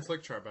 website. We're using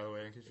Flickchart, by the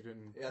way, in case you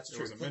didn't. Yeah, that's it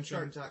true. wasn't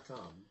mentioned.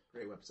 Flipchart.com.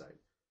 Great website.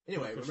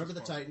 Anyway, Push Remember the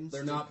this one. Titans.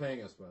 They're not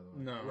paying us, by the way.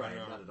 No, Right, I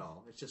know. not at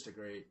all. It's just a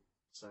great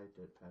site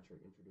that Patrick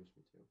introduced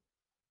me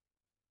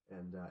to.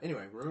 And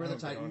anyway, Remember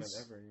the I haven't been on Titans.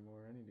 it ever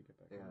anymore. I need to get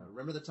back. Yeah, on it.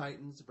 Remember the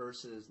Titans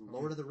versus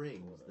Lord of the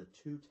Rings, pull The it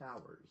Two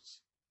Towers.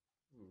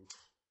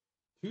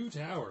 Two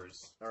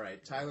Towers. All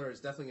right, Tyler is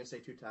definitely going to say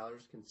Two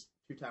Towers.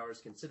 Two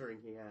Towers, considering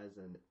he has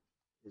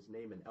his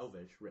name in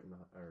Elvish written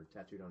or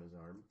tattooed on his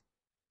arm.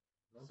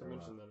 Not So, to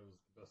mention that it was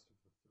the best of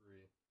the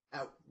three.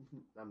 Out.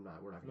 I'm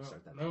not. We're not going to No,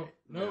 start that. no,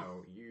 tonight. no.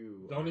 No,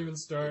 you Don't even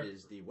start. It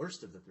is the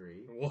worst of the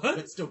three, What?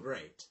 but still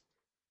great.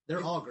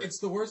 They're all great. It's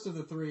the worst of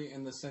the three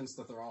in the sense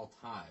that they're all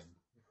tied.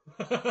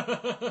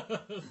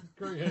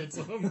 Greg hates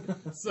them.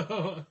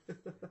 So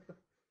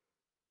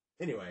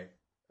Anyway,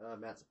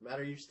 Matt,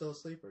 are you still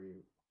asleep or are you?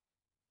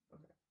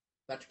 Okay.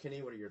 Dr.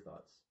 Kinney, what are your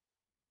thoughts?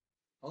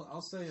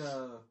 I'll say,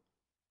 I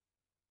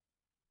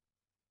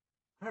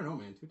don't know,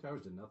 man. Two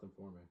Towers did nothing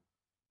for me.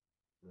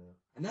 Yeah.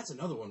 And that's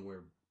another one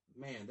where,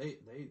 man, they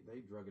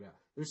drug it out.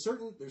 There's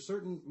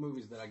certain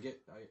movies that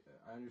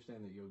I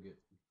understand that you'll get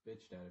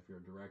bitched at if you're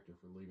a director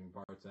for leaving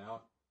parts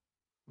out.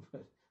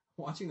 But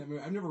watching that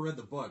movie, I've never read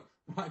the book,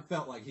 but I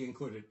felt like he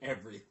included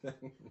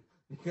everything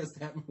because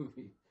that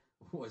movie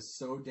was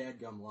so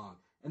dadgum long.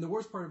 And the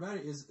worst part about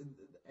it is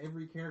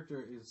every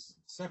character is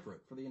separate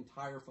for the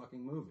entire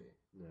fucking movie.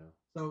 Yeah.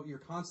 So you're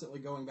constantly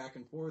going back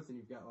and forth, and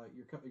you've got like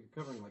you're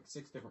covering like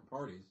 6 different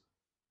parties,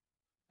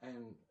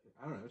 and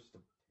I don't know, it's just a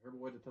terrible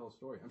way to tell a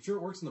story. I'm sure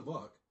it works in the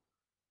book.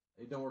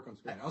 It don't work on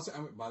screen.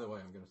 By the way,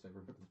 I'm going to say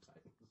Remember the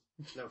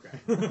Titans.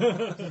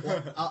 Okay.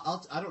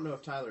 Well, I don't know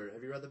if Tyler,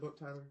 have you read the book,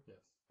 Tyler? Yes.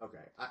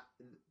 Okay.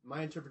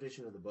 My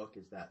interpretation of the book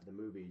is that the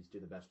movies do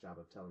the best job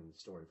of telling the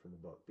story from the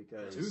book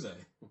because. Do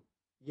they?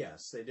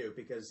 Yes, they do.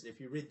 Because if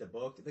you read the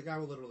book, the guy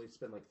will literally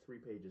spend like 3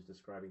 pages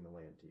describing the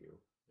land to you.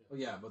 Well,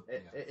 yeah, but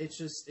It's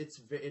just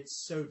it's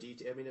so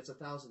detailed. I mean, it's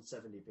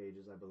 1,070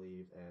 pages, I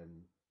believe,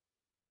 and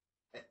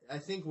I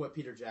think what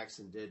Peter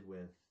Jackson did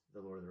with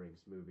the Lord of the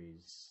Rings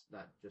movies,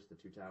 not just the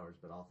Two Towers,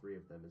 but all 3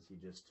 of them, is he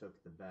just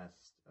took the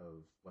best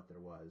of what there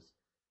was.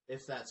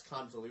 If that's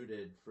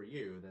convoluted for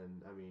you,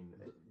 then I mean,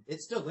 it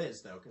still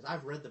is though, because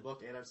I've read the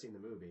book and I've seen the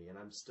movie, and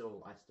I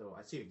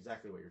see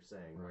exactly what you're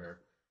saying, Right. where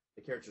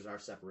the characters are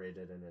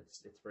separated, and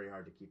it's very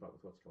hard to keep up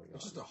with what's going on.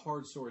 It's just a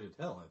hard story to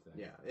tell, I think.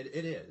 Yeah,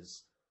 it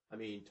is. I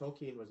mean,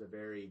 Tolkien was a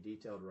very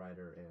detailed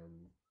writer,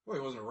 and Well,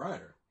 he wasn't a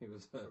writer. He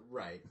was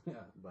right. yeah.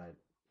 But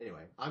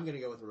anyway, I'm gonna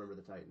go with Remember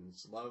the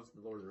Titans. Love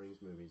the Lord of the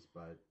Rings movies,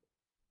 but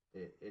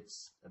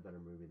it's a better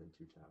movie than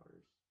Two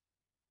Towers,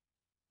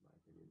 in my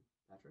opinion.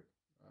 Patrick.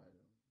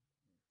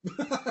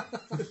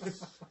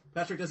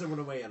 Patrick doesn't want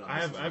to weigh in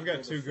on this. I've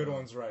got 2 good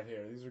ones right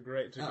here. These are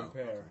great to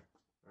compare. Okay.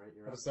 All right,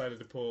 you're I up. decided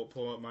to pull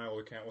up my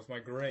old account with my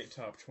great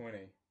top 20,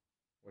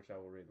 which I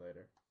will read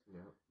later. Yeah.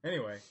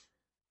 Anyway,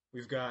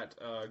 we've got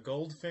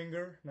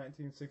Goldfinger,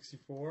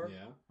 1964,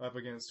 Yeah. up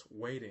against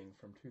Waiting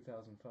from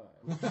 2005.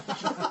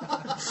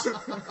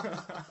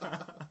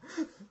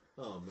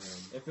 Oh man,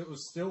 If it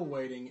was still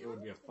waiting, it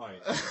would be a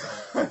fight.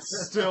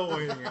 Still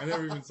waiting. I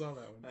never even saw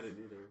that one. I didn't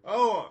either.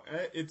 Oh,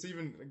 it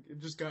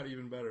just got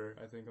even better,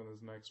 I think, on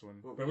this next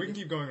one. Well, but we can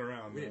keep going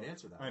around. We though. didn't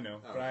answer that. I know,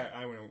 Oh, but okay.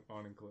 I went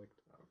on and clicked.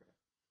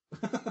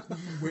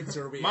 Wait,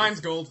 so are we?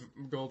 Mine's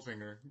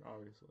Goldfinger,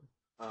 obviously.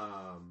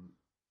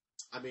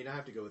 I mean, I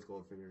have to go with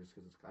Goldfinger just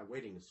because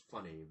Waiting is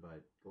funny,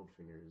 but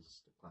Goldfinger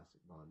is a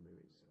classic Bond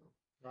movie.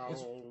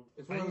 So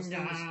It's one of those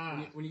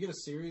things when you get a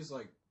series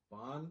like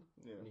Bond,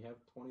 Yeah. and you have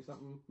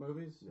 20-something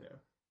movies, Yeah.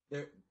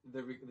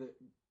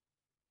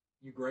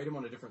 you grade them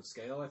on a different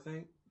scale, I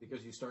think,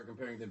 because you start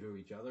comparing them to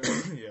each other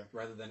Yeah.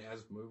 rather than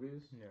as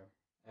movies. Yeah.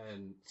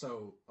 And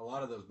so a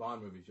lot of those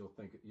Bond movies,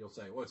 you'll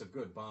say, well, it's a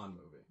good Bond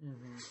movie.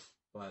 Mm-hmm.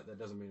 But that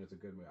doesn't mean it's a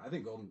good movie. I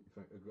think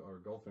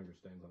Goldfinger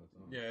stands on its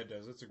own. Yeah, it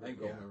does. It's a I great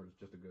think Goldfinger is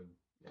just a good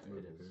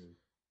movie. it is. Period.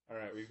 All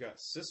right, we've got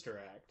Sister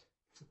Act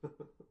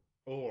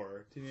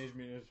or Teenage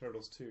Mutant Ninja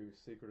Turtles 2: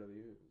 Secret of the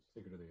Ooze.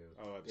 Secret of the Ooze.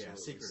 Oh, absolutely. yeah,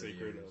 Secret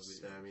of the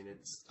Ooze. Ooze. I mean,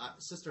 it's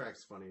Sister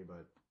Act's funny,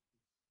 but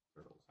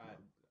Turtles.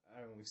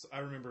 I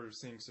remember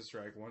seeing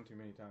Sister Act one too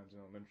many times in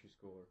elementary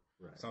school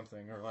or Right.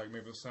 something, or like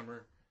maybe it was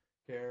Summer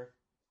Care.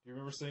 Do you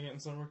remember seeing it in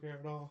Summer Care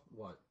at all?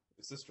 What?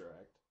 The Sister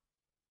Act.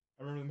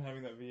 I remember them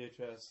having that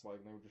VHS,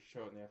 like they would just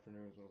show it in the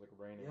afternoons when it was like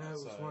raining Yeah, it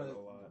was outside one of a the-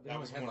 lot. they That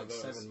only was had, one like,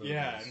 of those. 7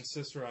 Yeah, movies. and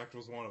Sister Act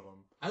was one of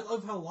them. I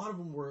love how a lot of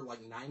them were like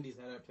 90s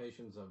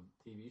adaptations of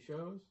TV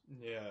shows.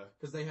 Yeah.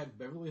 Because they had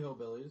Beverly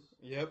Hillbillies.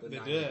 Yep, The they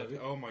 90s did. movie.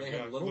 Oh my They god.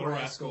 had Little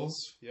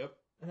Rascals. Yep.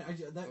 And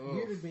that Ugh.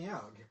 weirded me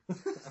out. I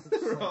was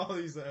just For like, all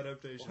these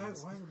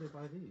adaptations. why would they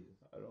buy these?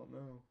 I don't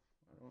know.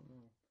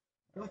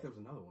 I feel like there was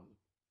another one.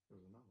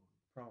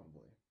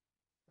 Probably.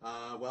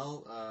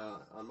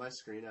 On my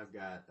screen, I've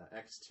got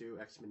X2,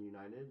 X-Men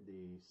United,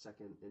 the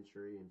second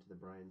entry into the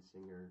Bryan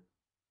Singer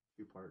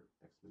 2-part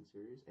X-Men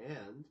series,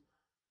 and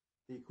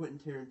the Quentin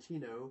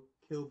Tarantino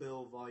Kill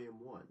Bill Volume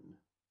 1.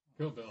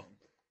 Kill Bill.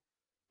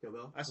 Kill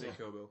Bill? I say Yeah.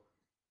 Kill Bill.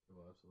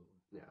 Oh, absolutely.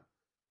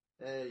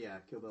 Yeah. Yeah,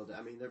 Kill Bill.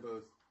 I mean, they're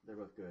both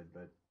good,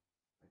 but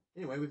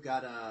anyway, we've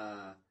got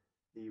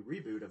the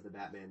reboot of the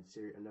Batman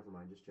series. Never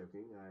mind, just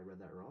joking. I read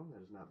that wrong.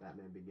 That is not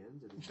Batman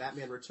Begins. It is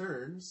Batman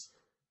Returns,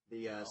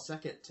 the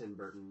second Tim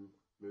Burton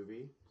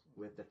movie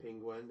with the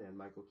Penguin and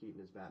Michael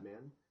Keaton as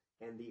Batman,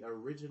 and the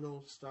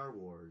original Star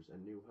Wars: A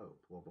New Hope.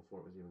 Well, before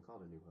it was even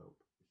called A New Hope,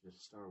 it was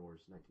just Star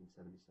Wars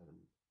 1977.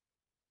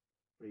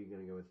 What are you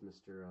going to go with,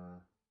 Mr.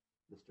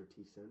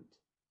 T Cent?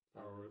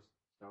 Star Wars.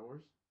 Star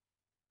Wars?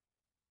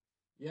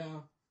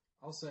 Yeah,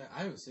 I'll say I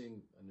haven't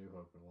seen A New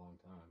Hope in a long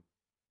time.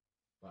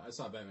 But I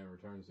saw Batman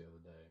Returns the other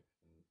day,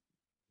 and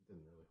it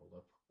didn't really hold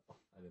up well.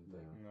 I didn't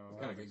think. No,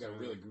 It got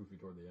really goofy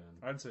toward the end.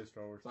 I'd say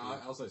Star Wars. So too.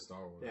 I'll say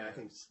Star Wars. Yeah, I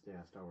think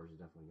Star Wars has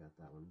definitely got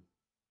that one.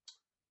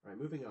 All right,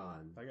 moving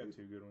on. I got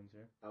 2 good ones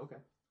here. Oh, okay.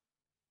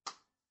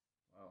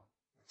 Well,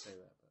 I say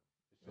that, but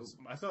it's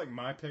just, I feel like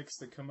my picks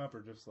that come up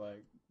are just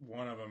like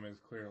one of them is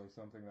clearly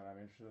something that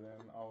I'm interested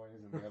in always,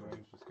 and the other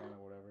one's just kind of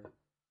whatever.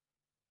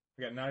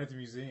 We got Night at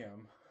the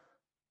Museum,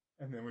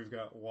 and then we've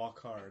got Walk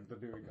Hard, the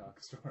Dewey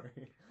Cox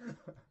story.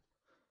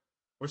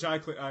 Which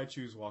I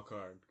choose Walk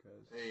Hard because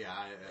Yeah,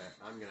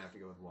 I'm gonna have to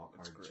go with Walk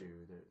Hard great.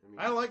 too.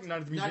 I like Night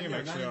at the Museum Night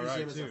actually at the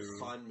alright Museum too. is a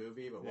fun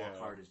movie, but Walk Yeah.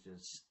 Hard is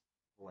just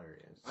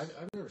hilarious. I've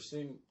never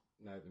seen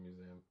Night at the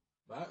Museum,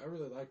 but I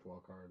really liked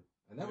Walk Hard,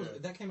 and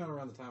that came out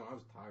around the time I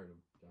was tired of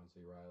John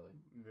C. Reilly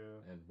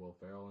Yeah, and Will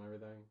Ferrell and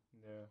everything.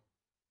 yeah.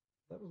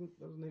 That was a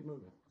neat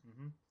movie.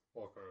 Mm-hmm.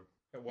 Walk hard.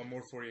 Got one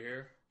more for you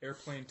here.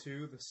 Airplane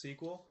 2, the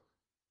sequel,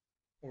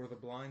 or The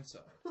Blind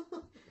Side?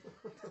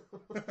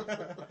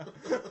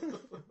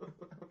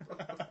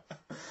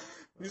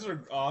 These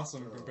are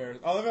awesome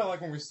comparisons. I love how,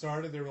 like, when we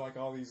started, there were, like,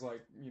 all these,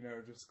 like, you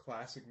know, just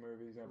classic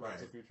movies, you know, Back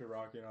to the Future,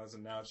 Rocky, and all this,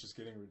 and now it's just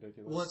getting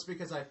ridiculous. Well, it's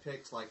because I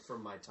picked, like,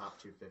 from my top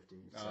 250,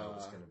 so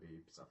it's going to be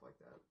stuff like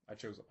that. I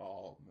chose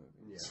all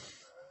movies.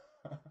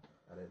 Yeah.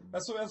 I didn't.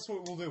 That's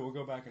what we'll do. We'll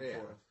go back and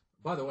forth.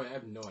 By the way, I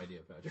have no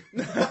idea, Patrick.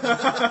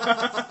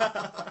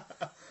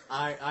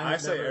 I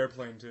say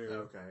Airplane 2.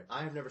 Okay.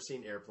 I have never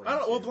seen Airplane I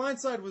don't. 2. Well,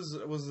 Blindside was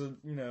a,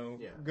 you know,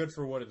 good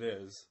for what it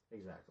is.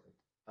 Exactly.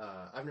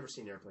 I've never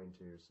seen Airplane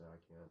 2, so I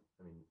can't.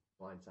 I mean,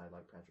 Blindside,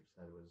 like Patrick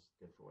said, was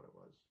good for what it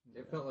was.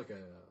 It felt like a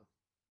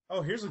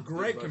Oh, here's a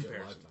great big budget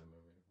comparison. Lifetime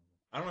movie.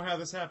 I don't know how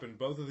this happened.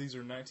 Both of these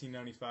are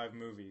 1995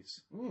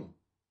 movies.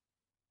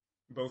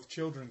 Both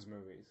children's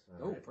movies.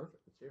 Right. Perfect.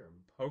 Let's hear them.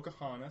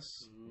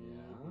 Pocahontas,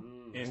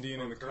 Yeah.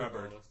 Indian in the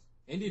Cupboard.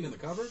 Indian in the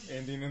Cupboard?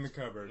 Indian in the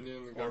Cupboard. Indian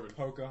in the Or Cupboard.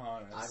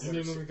 Pocahontas.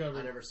 Indian in the Cupboard.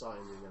 I never saw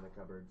Indian in the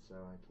Cupboard, so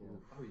I can't.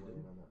 Oh, you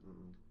didn't? On that.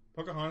 Mm-mm.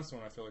 Pocahontas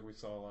one I feel like we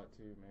saw a lot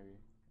too, maybe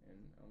in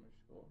elementary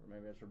school. Or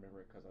maybe I just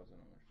remember it because I was in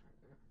elementary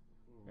school.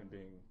 And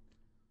being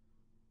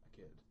a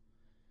kid.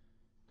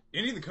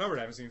 Indian in the Cupboard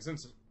I haven't seen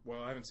since,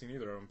 well, I haven't seen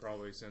either of them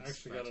probably since I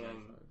actually got it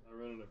on. 1995. I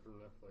rented it from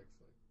Netflix.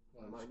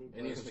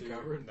 Indian in the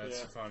Cupboard?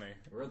 That's funny.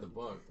 I read the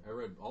book. I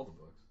read all the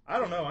books. I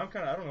don't know. I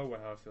don't know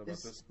how I feel about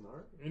It's this.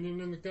 smart. Indian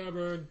in the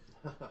Cupboard.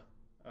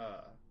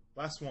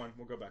 Last one.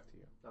 We'll go back to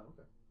you. Oh,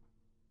 okay.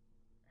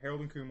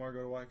 Harold and Kumar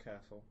Go to White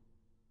Castle,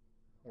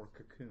 or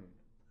Cocoon.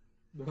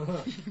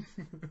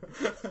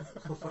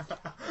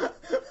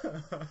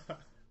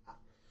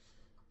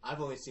 I've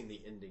only seen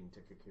the ending to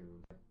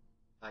Cocoon.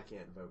 I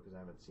can't vote because I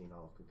haven't seen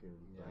all of Cocoon.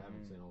 Yeah, I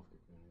haven't seen all of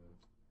Cocoon either.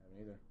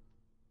 Haven't either.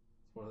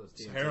 It's one of those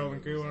So TNT Harold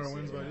and movies Kumar that's-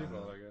 wins by yeah.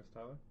 default, I guess.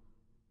 Tyler.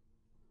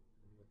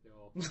 With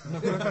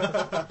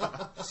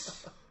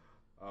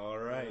y'all. All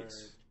right.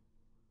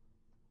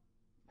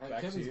 Back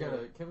to Kevin's you. got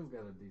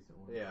a decent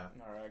one. Yeah.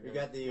 All right. We good.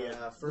 got the Good.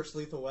 first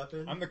Lethal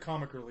Weapon. I'm the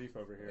comic relief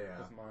over here Yeah.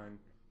 with mine.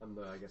 I'm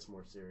the, I guess,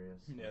 more serious.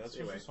 Yeah, that's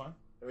Anyway. just fine.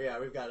 Yeah,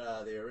 we've got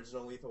the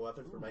original Lethal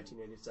Weapon from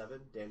 1987,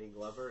 Danny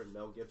Glover and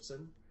Mel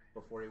Gibson,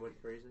 before he went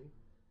crazy.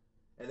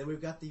 And then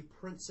we've got the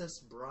Princess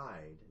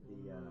Bride.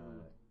 The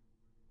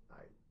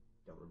I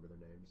don't remember their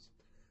names.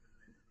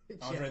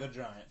 Andre the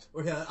Giant.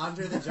 Well, yeah,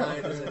 Andre the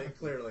Giant is in it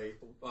clearly.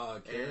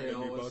 Carrie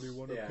And- Ellis,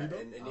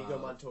 and Inigo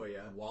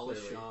Montoya, Wallace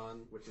clearly,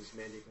 Shawn. which is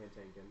Mandy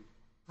Patinkin.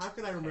 How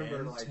can I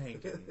remember like?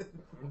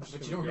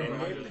 But you don't remember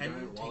Henry Andre the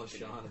Giant, Wallace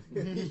Shawn.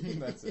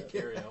 That's it.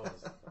 Carrie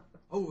Ellis.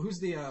 Oh, who's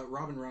the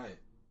Robin Wright?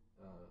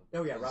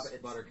 Oh yeah, Miss Robin.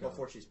 It's Buttercup.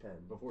 before she's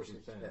penned. Before she's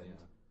penned, yeah.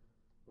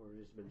 Or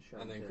he's been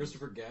shot. And then dead.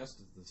 Christopher Guest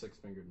is the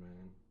Six-Fingered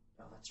Man.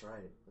 Oh, that's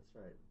right. That's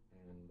right.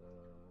 And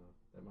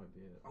that might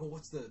be it. Oh,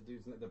 what's the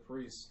dude's name? The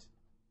priest.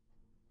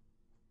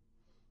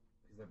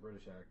 He's that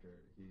British actor.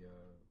 He,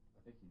 I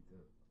think he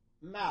did.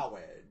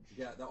 Marriage.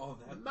 Yeah, that, I love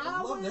that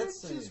Marriage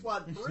scene. is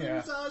what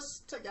brings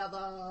us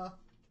together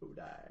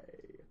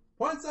today.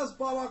 Princess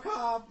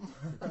Buttercup!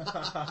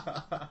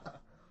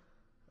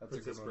 That's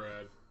Princess a good one.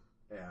 Bride.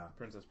 Yeah.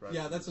 Princess Bride.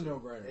 Yeah, that's a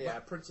no-brainer. Yeah,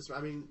 Princess.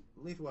 I mean,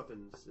 Lethal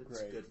Weapons. It's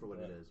Great, good for what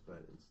it yeah. is,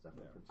 but it's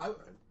definitely Yeah.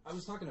 Princess Bride. I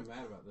was talking to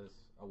Matt about this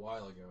a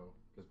while ago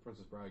because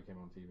Princess Bride came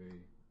on TV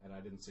and I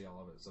didn't see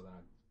all of it, so then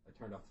I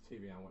turned off the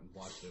TV and I went and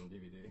watched it on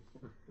DVD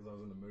because I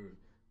was in the mood.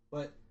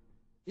 But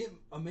it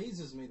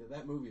amazes me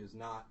that movie is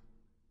not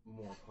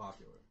more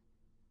popular.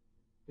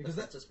 Because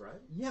Princess Bride.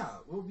 Yeah,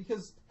 well,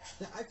 because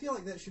I feel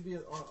like that should be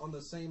on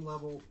the same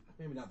level,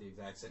 maybe not the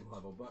exact same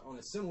level, but on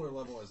a similar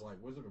level as like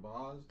Wizard of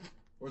Oz,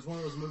 or it's one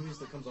of those movies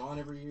that comes on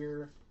every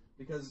year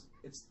because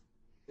it's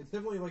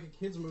definitely like a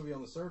kids movie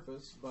on the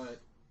surface,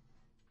 but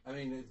I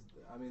mean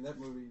that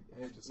movie,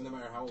 hey, no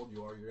matter how old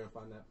you are, you're gonna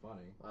find that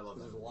funny. I love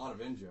that There's movie. a lot of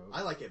in jokes.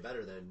 I like it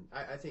better than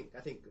I think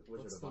Wizard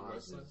What's of the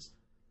Oz website? is. It's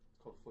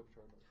called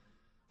Flickchart.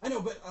 I know,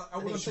 but what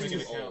I'm think saying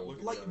it's is,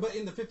 old. like, but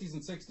in the 50s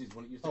and 60s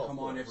when it used to Oh, of come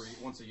on course.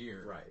 once a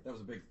year, Right. that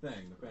was a big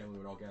thing. The family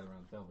would all gather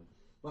around the television.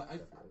 But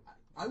Definitely.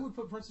 I would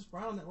put Princess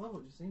Bride on that level.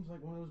 It just seems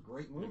like one of those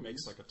great And movies. it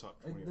makes like a top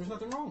 20. There's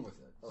nothing wrong with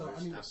it. Oh, So there's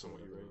I mean,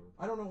 absolutely what you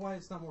no- I don't know why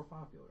it's not more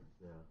popular.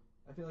 Yeah.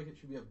 I feel like it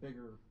should be a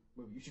bigger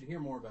movie. You should hear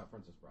more about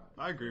Princess Bride.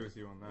 I agree with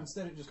you on that.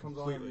 Instead, it just comes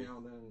on every Completely. now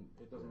and then.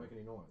 It doesn't make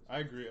any noise. I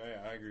agree.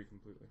 I agree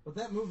completely. But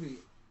that movie,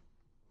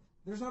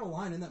 there's not a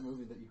line in that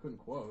movie that you couldn't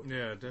quote.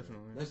 Yeah,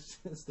 definitely. That's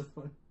the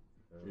fun.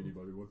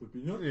 Anybody want a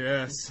peanut?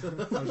 Yes, I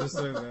was just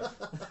saying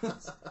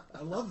that.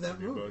 I love that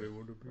movie. Anybody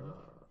want a peanut?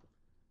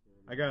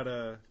 I got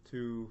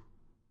two.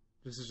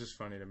 This is just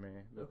funny to me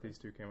that these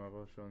two came up. I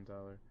was showing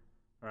Tyler.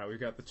 All right, we've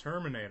got the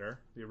Terminator,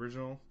 the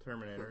original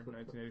Terminator,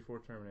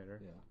 1984 Terminator.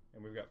 Yeah.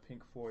 And we've got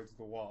Pink Floyd's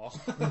The Wall,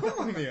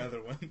 the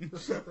other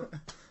one.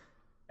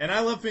 And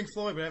I love Pink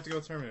Floyd, but I have to go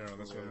with Terminator on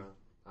this one.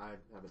 I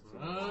haven't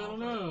seen I The Wall, don't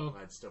but know.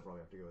 I'd still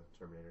probably have to go with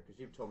Terminator, because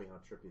you've told me how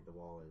trippy The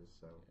Wall is,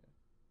 so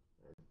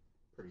I'm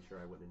pretty sure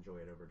I wouldn't enjoy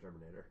it over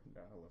Terminator.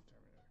 No, I love Terminator.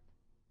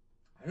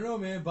 I don't know,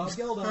 man. Bob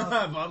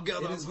Geldof. Bob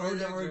Geldof. It is hard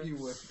to argue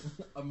with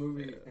a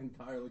movie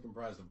entirely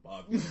comprised of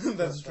Bob Geldof.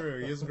 That's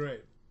true. He is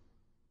great.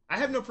 I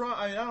have no problem.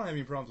 I don't have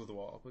any problems with The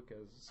Wall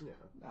because, Yeah.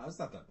 No, it's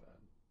not that bad.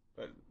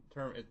 but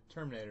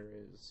Terminator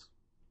is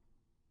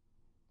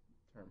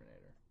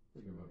Terminator. It's a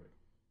good movie.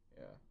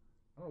 Yeah.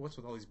 I don't know what's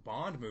with all these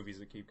Bond movies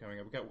that keep coming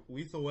up. We got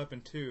Lethal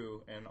Weapon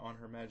 2 and On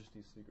Her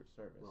Majesty's Secret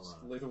Service. Well,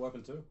 Lethal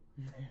Weapon 2.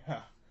 Yeah.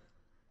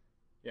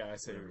 Yeah, I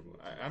say Whatever you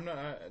I'm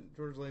not.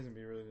 George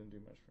Lazenby really didn't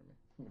do much for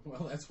me.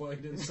 Well, that's why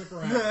he didn't stick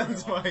around.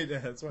 That's why he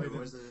did. That's why he Who did.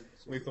 was it?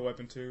 Lethal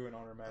Weapon 2 and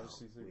On Her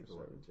Majesty's Secret Lethal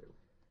Weapon Service.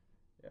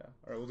 2. Yeah.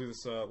 All right, we'll do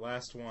this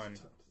last one.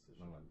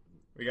 No one-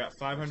 We got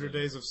 500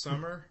 Days of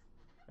Summer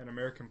and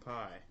American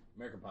Pie.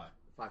 American Pie.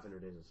 500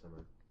 Days of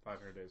Summer.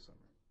 500 Days of Summer.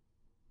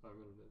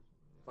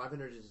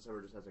 500 Days of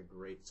Summer just has a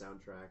great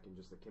soundtrack, and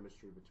just the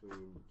chemistry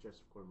between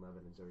Joseph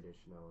Gordon-Levitt and Zooey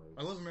Deschanel.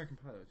 I love American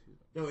Pie though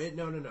too.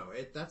 No.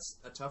 That's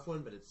a tough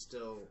one, but it's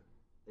still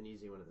an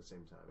easy one at the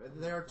same time.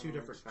 There are two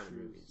different kind of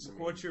movies. I mean,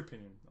 What's your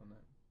opinion on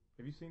that?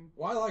 Have you seen?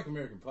 Well, I like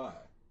American Pie.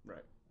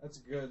 Right. That's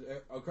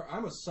good.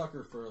 I'm a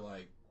sucker for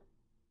like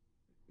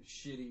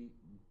shitty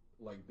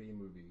like B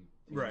movie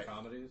Right.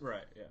 comedies.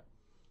 Right. Yeah.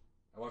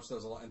 I watch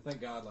those a lot, and thank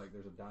God, like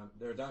there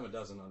are a dime a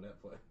dozen on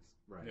Netflix,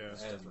 Right. Yeah.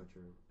 That's And- definitely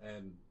true.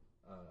 and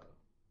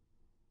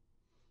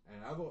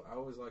I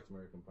always liked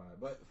American Pie,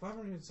 but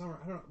 500 Days of Summer,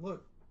 I don't know.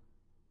 Look,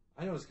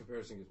 I know this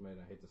comparison gets made,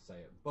 and I hate to say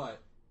it, but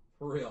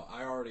for real,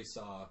 I already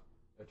saw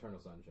Eternal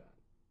Sunshine.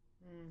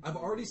 I've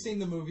already seen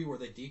the movie where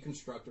they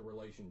deconstruct a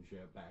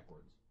relationship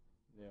backwards.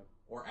 Yeah.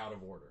 Or out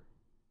of order.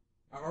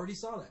 I already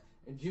saw that.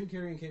 And Jim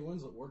Carrey and Kate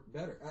Winslet worked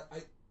better.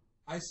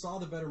 I saw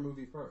the better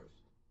movie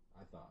first,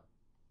 I thought.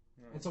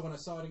 Right. And so when I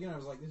saw it again, I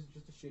was like, this is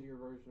just a shittier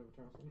version of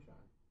Eternal Sunshine.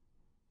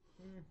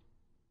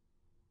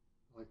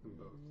 I like them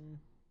both.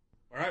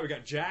 All right, we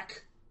got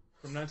Jack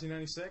from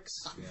 1996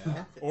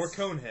 Yeah. or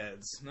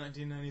Coneheads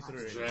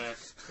 1993. Jack.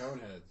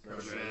 Coneheads.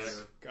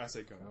 I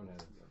say Coneheads.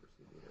 Coneheads.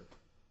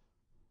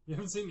 You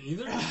haven't seen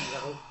either?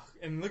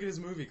 And look at his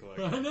movie I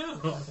collection.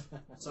 know.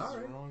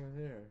 Sorry. What's wrong with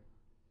here?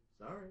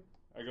 Sorry.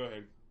 All right, go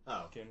ahead.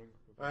 Oh. Can we?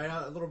 All right,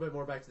 a little bit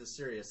more back to the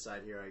serious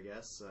side here, I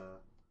guess.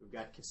 We've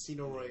got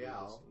Casino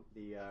Royale,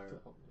 the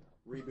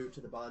reboot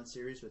to the Bond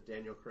series with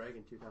Daniel Craig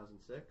in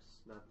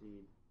 2006, not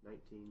the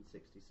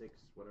 1966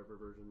 whatever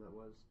version that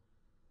was.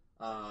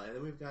 And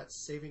then we've got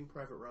Saving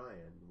Private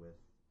Ryan with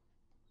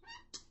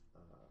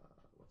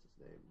what's his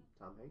name?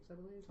 Tom Hanks, I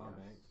believe. Tom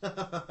Hanks.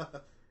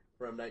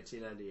 From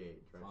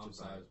 1998. Tom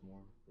directed by-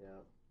 Sizemore.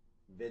 Yeah.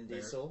 Vin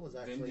Diesel was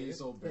actually Vin in it.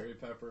 Diesel, Barry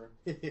Pepper.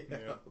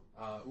 Yeah.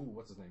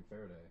 What's his name?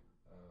 Faraday.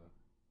 I don't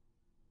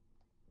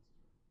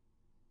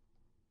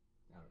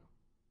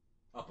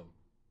know. Upham.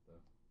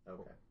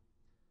 Okay.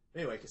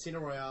 Anyway, Casino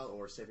Royale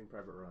or Saving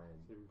Private Ryan.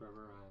 Saving Private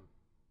Ryan.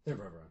 Saving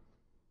Private Ryan.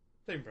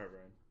 Saving Private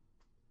Ryan.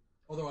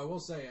 Although I will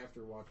say,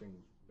 after watching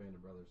Band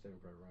of Brothers, Saving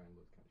Private Ryan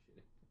was kind of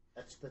shitty.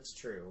 That's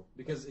true.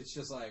 Because it's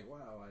just like,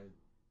 wow, I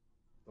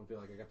don't feel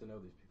like I got to know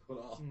these people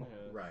at all. Yeah.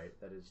 Right,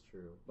 that is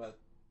true. But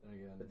then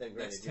again, But then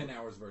that's granted, 10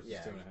 hours versus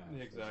yeah. 2.5.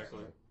 Yeah,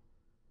 exactly.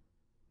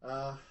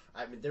 I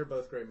mean, they're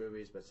both great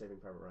movies, but Saving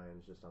Private Ryan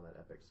is just on that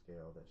epic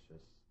scale. It's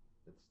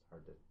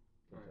hard to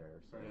compare.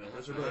 So Right.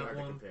 those I are really have hard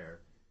to one. compare.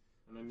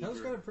 And I need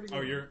Tyler's got a pretty good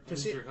Oh, you're I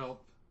need your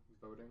help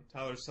voting.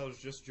 Tyler's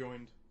just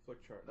joined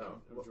Flickchart. Oh,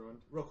 I'm well, joined.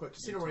 real quick,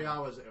 Casino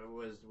Royale was a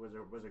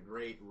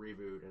great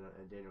reboot,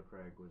 and Daniel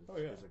Craig was Oh,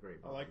 yeah. was a great.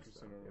 I like Bond,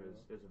 Casino It Royale.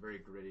 was a very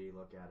gritty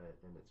look at it,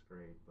 and it's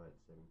great. But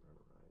Saving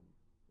Private Ryan.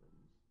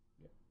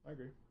 I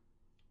agree.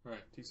 All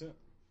right. T-Set.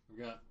 We've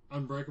got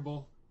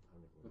Unbreakable.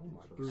 Oh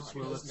my Bruce God.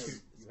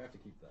 Willis. You have to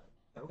keep that.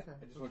 Okay.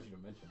 I just want you to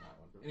mention that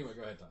one. Anyway,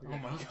 go ahead, Tyler. Oh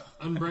my God.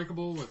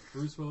 Unbreakable with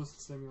Bruce Willis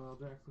and Samuel L.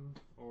 Jackson,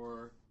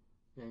 or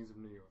Gangs of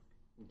New York.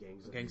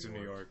 Gangs of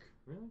New York.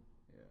 Really?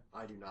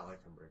 I do not like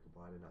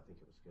Unbreakable. I did not think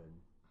it was good.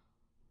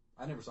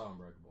 I never saw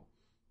Unbreakable.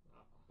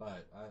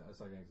 But I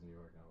saw Gangs of New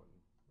York, and I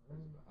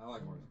wouldn't. I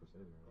like Martin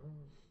Scorsese. Really.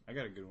 I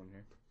got a good one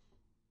here.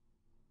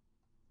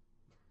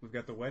 We've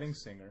got The Wedding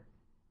Singer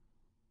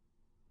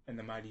and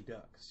The Mighty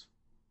Ducks.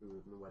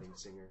 Ooh, The Wedding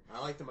Singer. I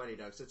like The Mighty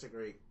Ducks. It's a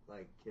great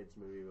kids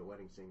movie, but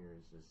Wedding Singer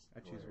is just. I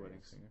choose hilarious.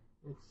 Wedding Singer.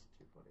 It's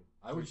too funny.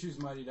 I would choose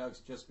Mighty Ducks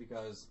just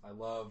because I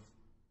love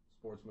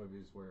sports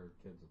movies where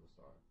kids are the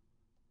star.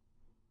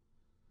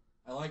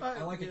 I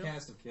like a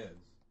cast of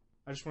kids.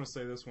 I just want to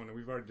say this one.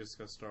 We've already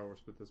discussed Star Wars,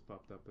 but this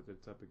popped up. But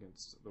it's up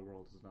against The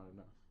World Is Not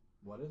Enough.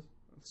 What is?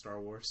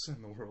 Star Wars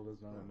and The World Is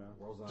Not Enough.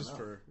 World's Not just Enough.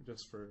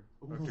 for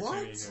What? continue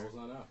here. World's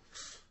Not Enough.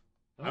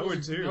 I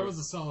would too. That was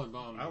a solid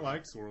Bond. I movie.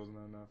 liked World Is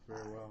Not Enough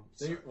very well.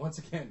 See, once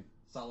again,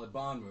 solid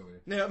Bond movie.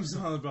 Yep,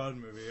 solid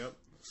Bond movie. Yep.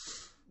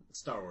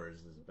 Star Wars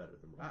is better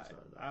than World Is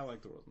Not Enough. I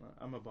like The World's Not.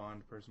 I'm a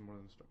Bond person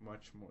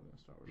much more than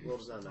Star Wars.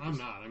 World Is Not Enough. I'm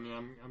not. I mean,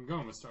 I'm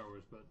going with Star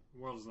Wars, but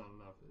World Is Not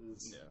Enough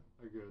is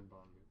a good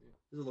Bond movie.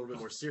 This is a little bit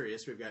more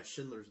serious. We've got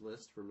Schindler's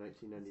List from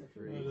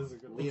 1993. That is a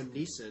good Liam one.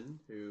 Neeson,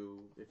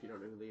 who, if you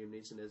don't know who Liam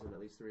Neeson is in at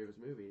least 3 of his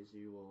movies,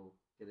 you will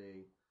get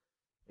a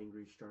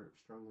angry,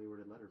 strongly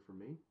worded letter from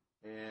me.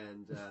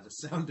 And The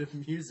Sound of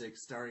Music,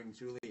 starring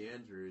Julie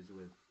Andrews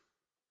with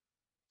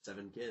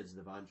 7 kids,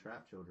 the Von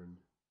Trapp children.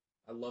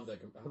 I love that.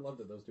 I love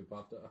that those two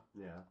popped up.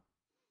 Yeah.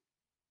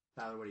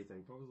 Tyler, what do you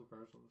think? What was the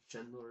first one?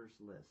 Schindler's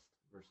List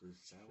versus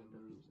Sound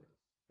of Music.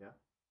 Yeah?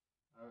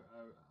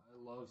 I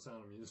love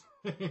Sound of Music.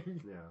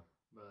 Yeah.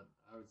 But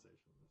I would say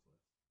Schindler's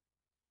List.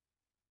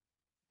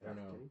 I don't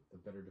know. The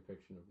better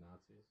depiction of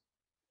Nazis.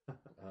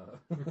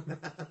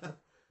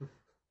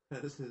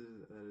 That is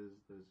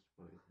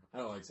funny. I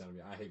don't like Sound of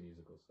Music. I hate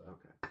musicals. So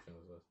Okay.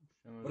 Schindler's List.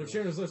 But if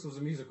Schindler's List was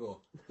a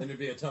musical, then it'd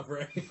be a tough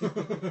race.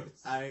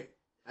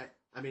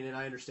 I mean, and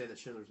I understand that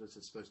Schindler's List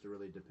is supposed to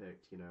really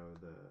depict, you know,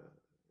 the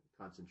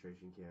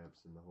concentration camps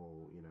and the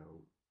whole, you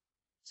know,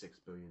 6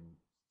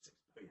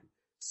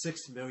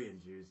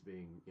 million Jews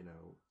being, you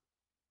know,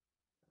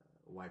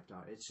 wiped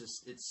out. It's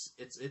just,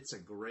 it's a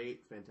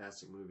great,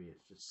 fantastic movie.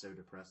 It's just so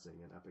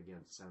depressing, and up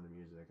against Sound of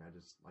Music, I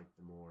just like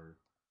the more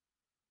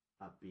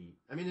upbeat.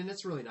 I mean, and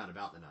it's really not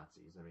about the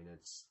Nazis. I mean,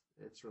 it's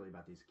really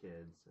about these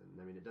kids,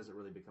 and I mean, it doesn't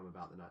really become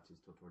about the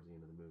Nazis till towards the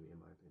end of the movie, in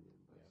my opinion.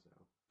 But, so.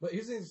 But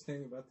here's the interesting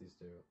thing about these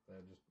two that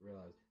I just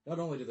realized. Not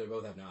only do they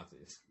both have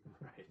Nazis,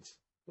 Right.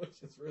 which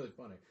is really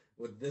funny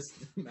with this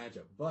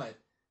matchup, but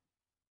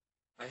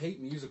I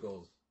hate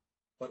musicals,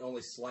 but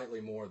only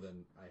slightly more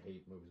than I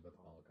hate movies about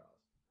the Holocaust.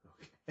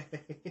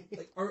 Okay.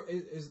 Like,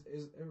 is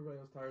everybody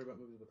else tired about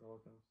movies about the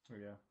Holocaust? Oh,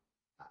 yeah.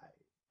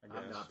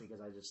 I'm not, because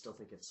I just still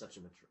think it's such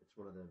it's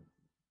one of the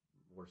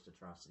worst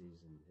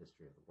atrocities in the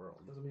history of the world.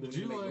 Doesn't mean Did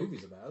we you can make like-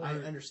 movies about it. I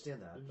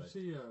understand that, Did but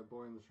you see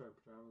Boy in the Striped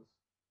Pajamas?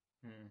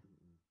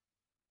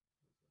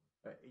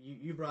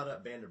 you brought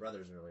up Band of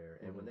Brothers earlier,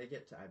 and Mhm. when they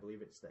get to, I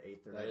believe it's the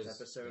 8th or That 9th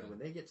is- episode, yeah. when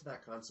they get to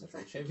that That's a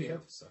concentration heavy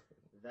camp, episode.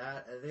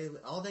 that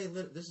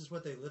this is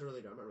what they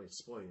literally do. I'm not really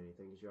spoiling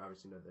anything, because you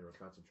obviously know they were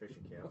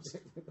concentration camps.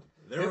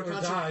 Hitler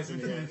dies in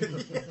the end.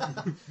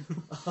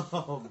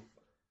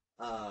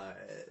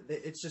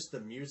 It's just the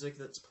music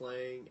that's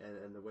playing,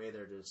 and the way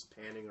they're just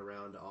panning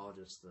around all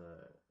just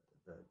the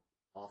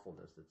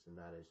awfulness that's in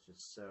that is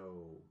just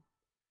so.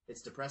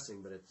 It's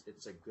depressing, but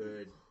it's a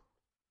good.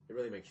 It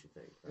really makes you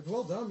think. It's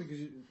well done because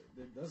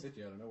it does hit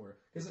you out of nowhere.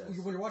 Because It does.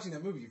 when you're watching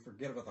that movie, you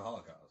forget about the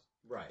Holocaust.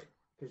 Right.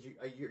 Because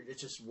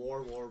it's just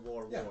war,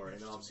 Yeah.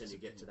 and then all of a sudden you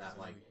get to that,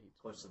 like,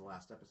 close to the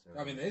last episode.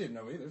 I mean, they didn't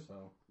know either,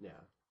 so. Yeah.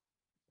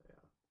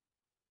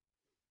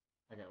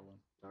 I got one.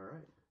 All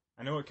right.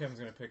 I know what Kevin's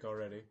gonna pick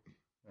already.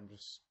 I'm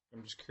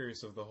just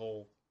curious of the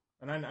whole,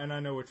 and I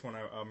know which one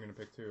I'm gonna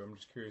pick too. I'm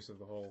just curious of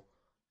the whole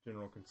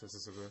general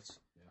consensus of this.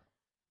 Yeah.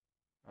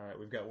 All right,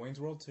 we've got Wayne's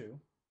World 2.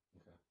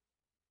 Okay.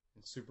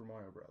 And Super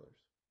Mario Brothers.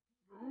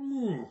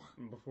 Ooh.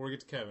 And before we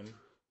get to Kevin,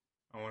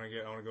 I want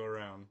to go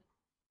around.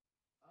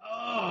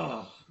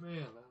 Oh man, I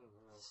don't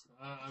know.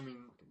 I mean,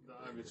 the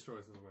obvious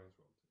choice is Wayne's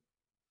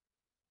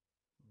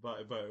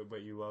World.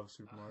 But you love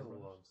Super Mario I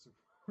Brothers. love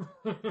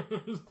Super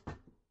Mario.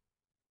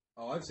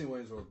 Oh, I've seen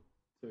Wayne's World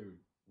 2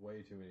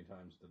 way too many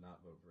times to not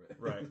vote for it.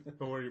 Right.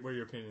 But what are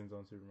your opinions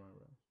on Super Mario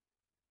Brothers?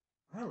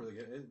 I don't really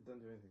get it. It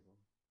doesn't do anything for me.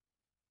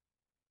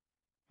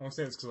 I don't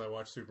say it's because I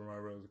watched Super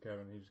Mario Bros. With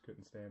Kevin. He just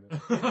couldn't stand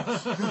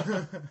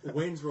it.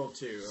 Wayne's World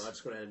 2. I'll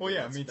just go ahead and Well,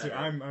 yeah, that's me too. better.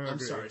 I'm I'm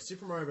agree. sorry.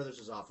 Super Mario Brothers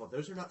is awful.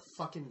 Those are not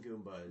fucking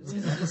Goombas.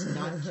 And that is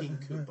not King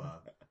Koopa.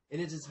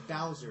 And it is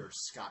Bowser,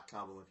 Scott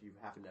Cobble, if you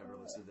happen to ever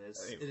listen to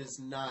this. It is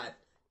not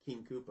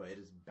King Koopa. It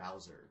is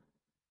Bowser.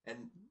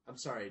 And I'm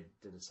sorry,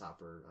 Dennis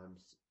Hopper.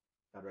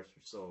 God rest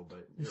your soul,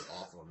 but you're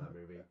awful in that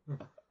movie.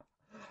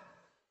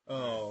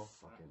 Oh.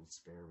 Fucking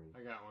spare me.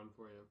 I got one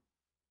for you.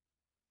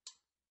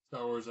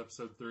 Star Wars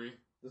Episode 3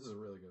 This is a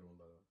really good one,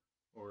 by the way.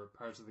 or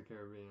Pirates of the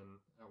Caribbean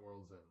at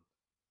World's End.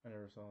 I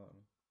never saw that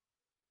one.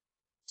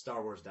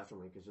 Star Wars,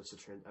 definitely, because just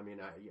I mean,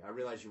 I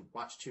realize you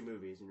watch 2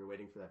 movies and you're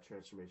waiting for that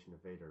transformation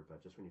of Vader,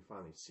 but just when you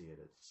finally see it,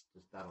 it's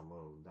just that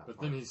alone. That But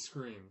part. then he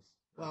screams.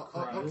 Well,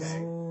 Cries. okay.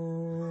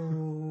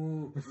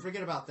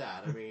 Forget about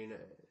that. I mean,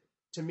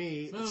 to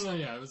me, No,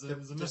 yeah, it was a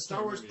the Star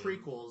necessary Wars movie.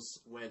 prequels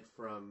went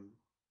from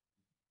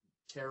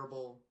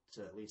terrible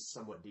to at least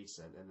somewhat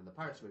decent, and then the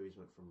Pirates movies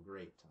went from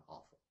great to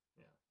awful.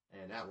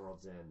 Yeah. And At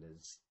World's End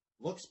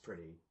looks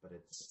pretty, but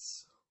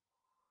it's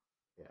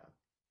yeah.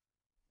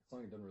 It's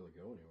like it doesn't really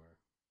go anywhere.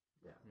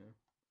 Yeah.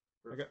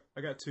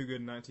 I got 2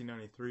 good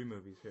 1993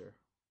 movies here.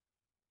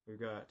 We've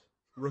got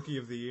Rookie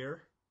of the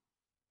Year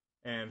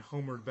and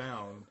Homeward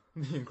Bound: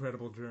 The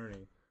Incredible Journey.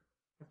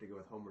 I have to go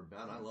with Homeward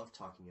Bound. I love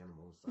talking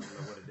animals. I don't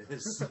know what it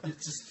is. It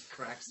just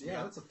cracks me Yeah,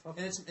 up. that's a tough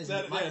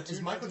And one.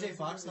 is Michael J.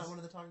 Fox not one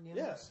of the talking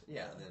animals?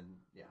 Yeah. Then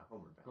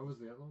Homeward What Bound. was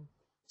the other one?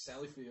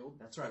 Sally Field.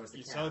 That's right. It was the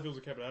cat. Sally Field's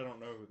a cat, but I don't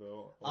know who It the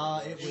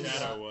was,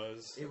 shadow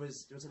was.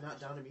 Was it not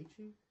Don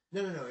Amici?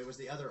 No. It was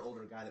the other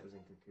older guy that was in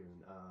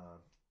Cocoon.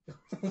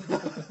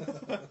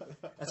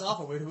 That's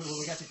awful. We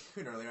got to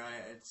Cocoon earlier.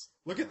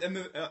 Look at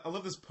I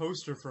love this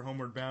poster for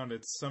Homeward Bound.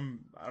 It's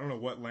I don't know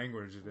what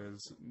language it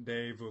is.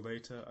 De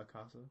voleta a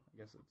casa. I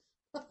guess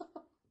it's.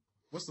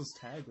 What's this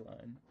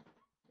tagline?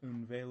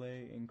 Un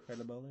vele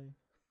incredibile.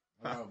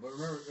 I know, but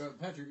remember,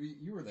 Patrick,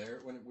 you were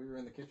there when we were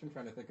in the kitchen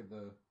trying to think of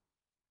the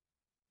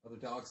other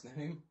dog's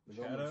name, the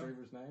golden Shadow?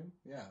 retriever's name.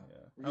 Yeah.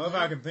 I love how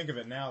I can think of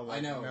it now. I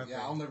know. nothing.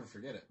 Yeah, I'll never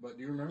forget it. But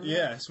do you remember?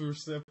 Yes, we were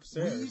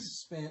upstairs. We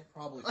spent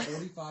probably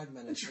 45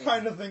 minutes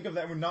trying to think of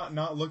that. We're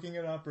not looking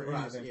it up or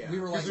Right, anything. yeah. We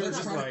were like, Because we were let's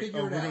just try to like,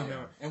 figure oh, it we out. don't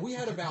know. And we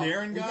had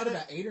Darren got it?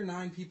 about 8 or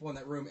 9 people in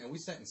that room, and we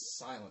sat in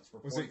silence for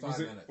Was 45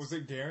 it minutes. was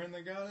it Garen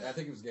that got it? I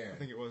think it was Garen. I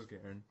think it was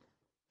Garen.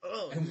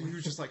 Oh, and we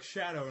were just like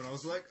Shadow, and I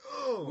was like,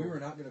 oh. We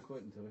were not going to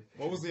quit until we.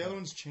 What was the figured it other out.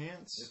 one's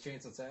Chance? It's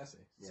Chance and Sassy.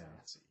 Yeah.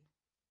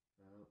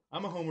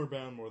 I'm a Homeward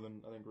Bound more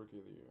than I think Rookie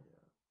of the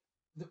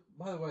Year.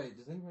 By the way,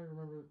 does anybody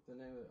remember the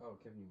name of? Oh,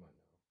 Kevin, you might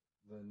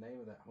know the name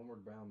of that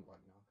Homeward Bound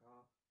like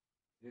knockoff.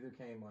 It either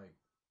came like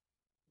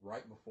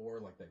right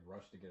before, like they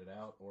rushed to get it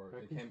out, or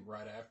Becky? it came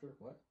right after.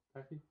 What?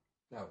 Becky?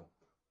 No,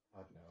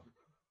 God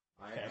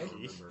no. I don't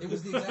remember. It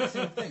was the exact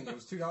same thing. It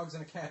was 2 dogs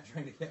and a cat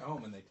trying to get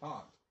home, and they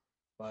talked.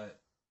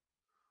 But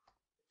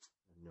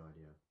I have no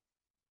idea.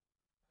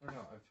 I don't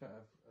know.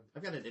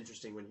 I've got an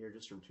interesting one here,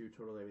 just from two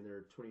total. I mean,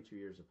 they're 22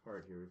 years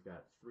apart here. We've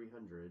got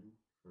 300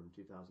 from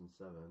 2007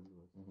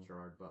 with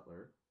Gerard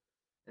Butler,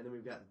 and then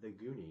we've got The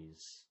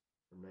Goonies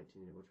from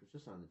 1980, which was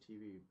just on the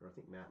TV. Or I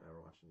think Matt and I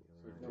were watching the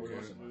other night. No, we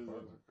watched it in my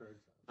apartment.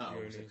 Oh,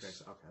 was it Goonies.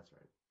 Craig's? Okay, that's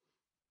right.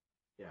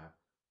 Yeah,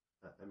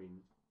 I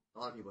mean, a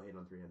lot of people hate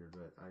on 300,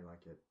 but I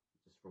like it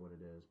just for what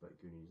it is. But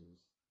Goonies is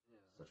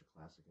such a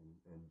classic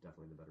and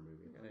definitely the better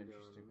movie. Got an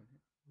interesting one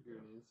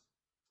here. Goonies.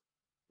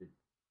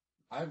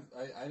 I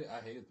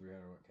hated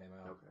 300 when it came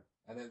out. Okay.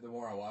 And then the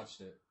more I watched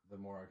it, the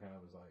more I kind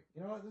of was like, you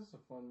know what, this is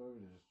a fun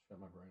movie to just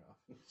shut my brain off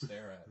and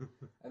stare at.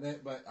 And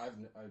then, but I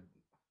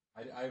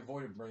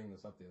avoided bringing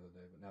this up the other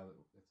day, but now that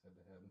it's head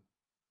to head,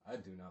 I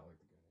do not like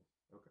the Goonies.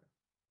 Okay.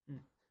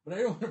 But I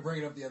didn't want to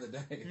bring it up the other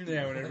day.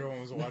 Yeah, when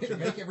everyone was watching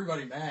make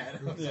everybody mad.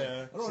 I was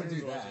Yeah, like, I don't want to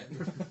do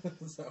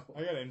everyone's that. So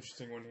I got an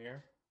interesting one here.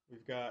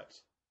 We've got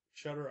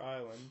Shutter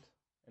Island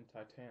and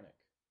Titanic.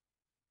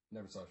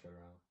 never saw Shutter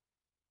Island,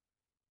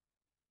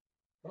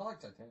 but I like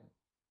Titanic.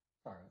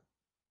 All right,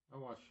 I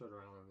watched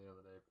Shutter Island the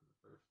other day for the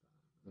first time.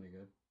 any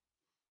good?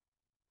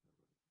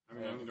 I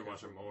mean, I need to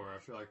watch it more. I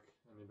feel like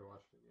I need to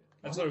watch it again.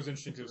 That's what was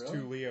interesting because Really?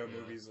 there's 2 Leo Yeah.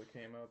 movies that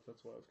came out.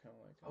 That's why I was kind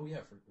of like, Oh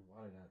yeah,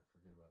 why did I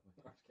forget about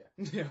Leonardo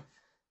DiCaprio? yeah,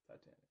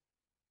 Titanic.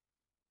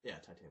 Yeah,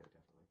 Titanic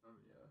definitely.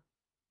 Yeah.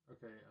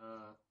 Okay.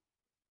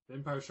 The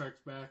Empire Strikes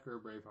Back or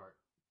Braveheart?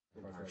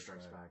 Empire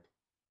Strikes Back.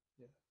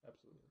 Yeah,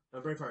 absolutely. No,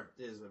 Braveheart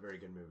is a very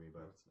good movie,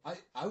 but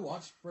I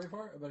watched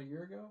Braveheart about a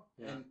year ago,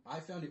 Yeah. and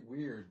I found it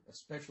weird,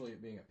 especially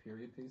it being a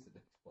period piece that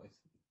takes place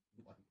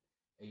like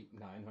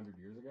 800-900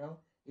 years ago.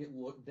 It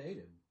looked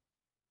dated.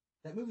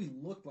 That movie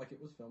looked like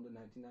it was filmed in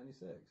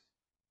 1996,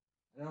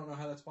 and I don't know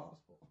how that's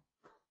possible.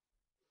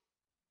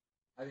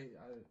 I mean,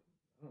 I don't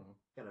know.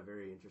 got a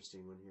very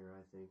interesting one here.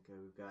 I think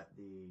we've got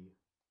the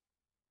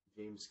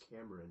James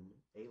Cameron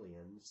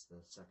Aliens,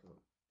 the second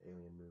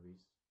Alien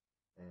movies,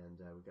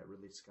 and we've got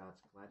Ridley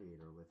Scott's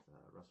Gladiator with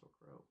Russell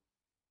Crowe.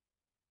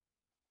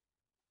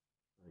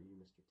 You,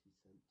 Mr.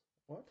 T-Cent.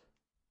 What?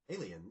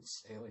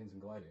 Aliens. Aliens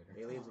and Gladiator.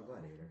 Aliens and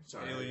Gladiator.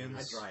 Sorry, Aliens.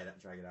 I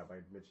drag it out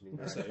by mentioning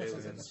I that. said because I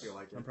Aliens. just feel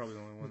like I'm it. probably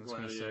the only one that's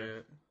going to say Gladiator.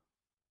 it.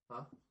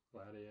 Huh?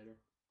 Gladiator.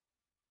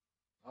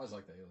 I always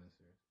like the Alien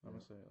series. I'm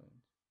going to say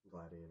Aliens.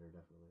 Gladiator,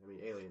 definitely. I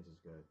mean, Aliens is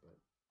good, but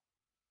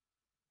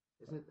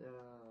isn't it?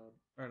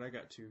 All right, I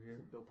got 2 here.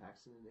 Isn't Bill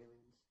Paxton in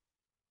Aliens?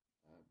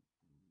 I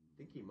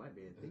think he might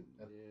be. I think.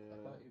 I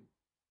thought you.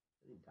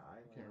 Did he die?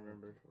 I can't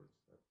remember. Towards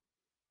that.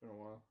 It's been a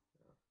while.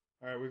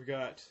 All right, we've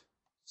got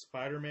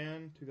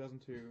Spider-Man 2002,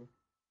 and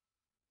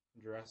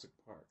Jurassic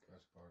Park.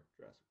 Jurassic Park.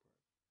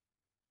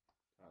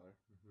 Tyler.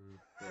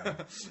 Yeah.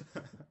 Jurassic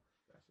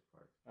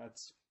Park.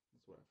 That's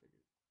what I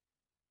figured.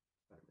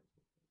 Spider-Man.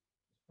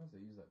 I'm surprised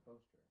they use that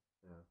poster.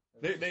 Yeah.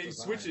 They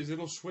switches.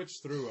 It'll switch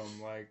through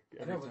them like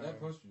I every know, but time. that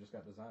poster just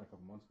got designed a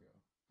couple months ago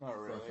Not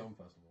for a really. film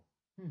festival.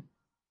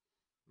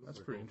 That's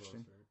a pretty cool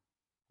interesting. poster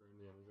for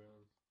Indiana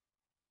Jones.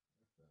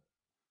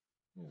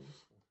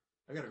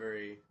 I got a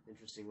very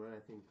interesting one. I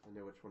think I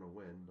know which one will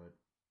win, but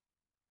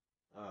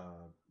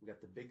we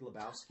got the Big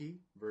Lebowski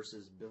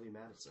versus Billy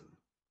Madison.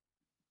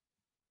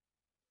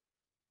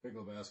 Big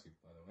Lebowski,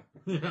 by the way.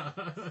 Yeah.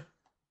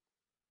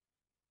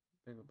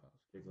 Big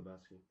Lebowski. Big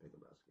Lebowski. Big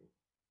Lebowski.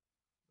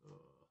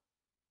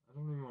 I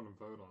don't even want to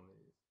vote on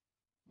these.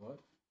 What?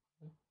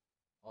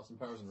 Austin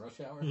Powers and Rush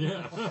Hour?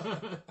 Yeah.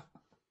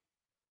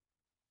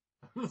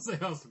 I'm gonna say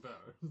House of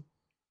Powers.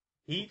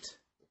 Heat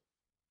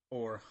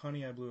or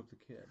Honey, I Blew Up the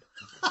Kid.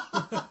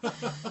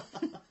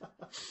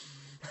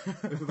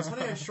 If it was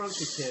Honey, I Shrunk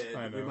the Kid,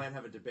 I know. we might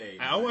have a debate.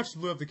 I watched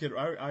Blew Up the Kid.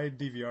 I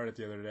DVR'd it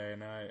the other day,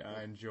 and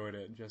I enjoyed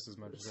it just as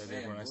much as I did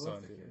Man, when I Blew saw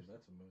Up it the in theaters. Kid,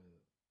 that's a movie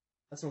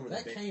That's the one where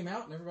That the came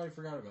out and everybody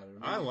forgot about it.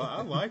 I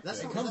liked That's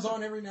it. It comes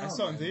on every now I and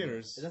saw it in then.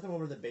 theaters. Is that the one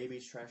where the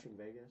baby's trashing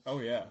Vegas? Oh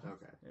yeah.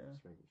 Okay. Yeah.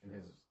 Just making And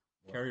sure. his,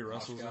 Carrie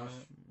Russell's in Oshkosh.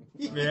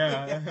 it.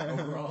 Yeah.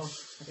 Overall.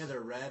 Yeah,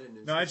 they're red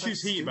and. No, I it's like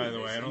choose Heat, by the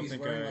Stewie, way. I don't He's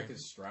think wearing I. like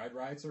his stride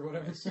rights or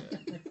whatever.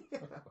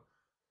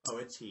 Oh,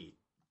 it's Heat.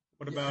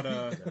 What about By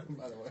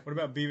the way. What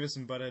about Beavis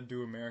and Butthead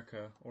Do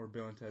America or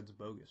Bill and Ted's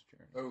Bogus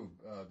Journey? Oh,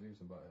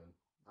 Beavis and Butthead.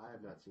 I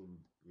have not seen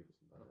Beavis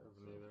and Butthead.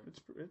 haven't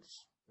either.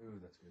 It's. Ooh,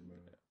 that's a good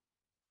movie.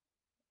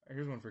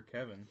 Here's one for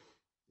Kevin.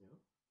 Yeah.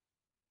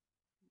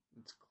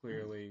 It's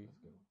clearly.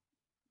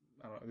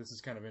 I don't know. This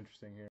is kind of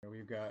interesting here.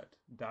 We've got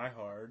Die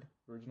Hard,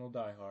 original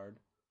Die Hard,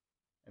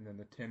 and then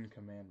the Ten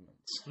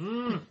Commandments.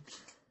 Mm.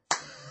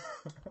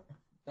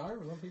 Die Hard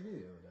was on TV the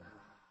other day.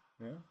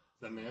 Yeah.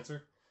 Is that an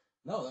answer?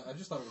 No, I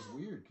just thought it was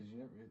weird because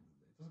it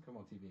doesn't come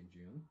on TV in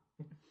June.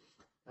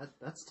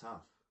 That's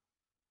tough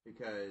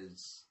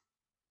because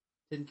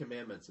Ten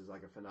Commandments is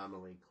like a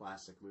phenomenally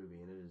classic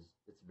movie, and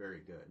it's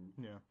very good.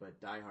 Yeah.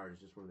 But Die Hard is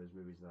just one of those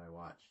movies that I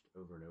watched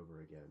over and over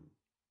again.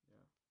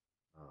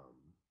 Yeah.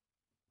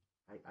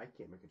 I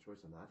can't make a choice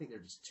on that. I think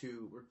they're just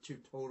we're two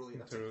totally,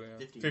 that's Totally, like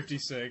 50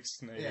 56,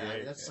 years. 88. Yeah, I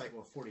mean, that's like,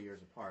 40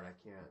 years apart. I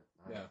can't,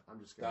 I'm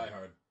just going Die to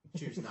Hard.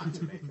 choose not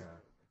to make a,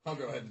 I'll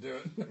go ahead and do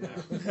it.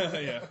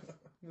 Yeah.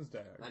 It's Die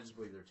Hard. I just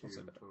believe they're two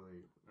Also Die.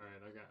 totally, All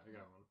right, I got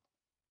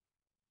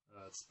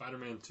one.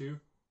 Spider-Man 2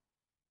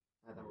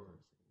 I thought or it was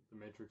The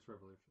Matrix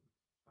Revolution.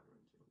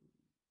 Spider-Man 2.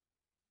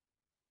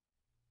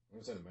 I'm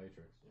gonna say The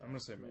Matrix. I'm gonna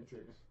say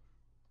Matrix.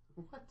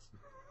 What?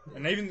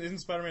 And even isn't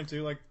Spider-Man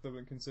 2 like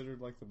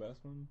considered like the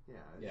best one? Yeah,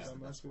 Yeah, it's the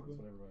most best one.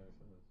 people. That's what everybody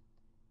says.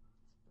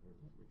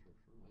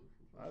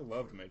 I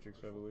loved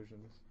Matrix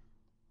Revolutions.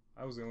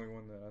 I was the only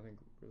one that I think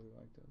really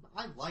liked it.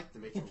 I like the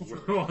Matrix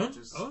What trilogy.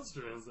 Just,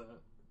 poster is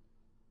that?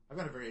 I've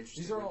got a very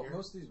interesting These are one all here.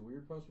 most of these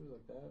weird posters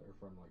like that are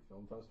from like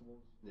film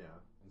festivals, Yeah.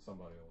 and some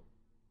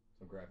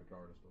graphic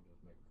artist will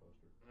just make a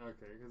poster.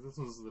 Okay, because this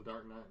one's The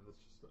Dark Knight, and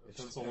It's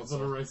it's just just a pencil. pencil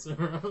with an eraser.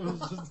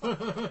 It's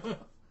just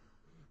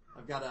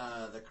I've got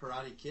the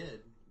Karate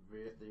Kid,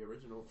 the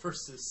original,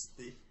 versus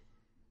the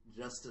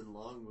Justin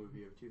Long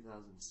movie of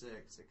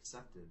 2006,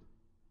 Accepted.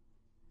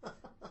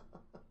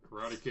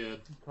 Karate Kid.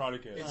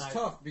 Karate Kid. It's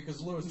tough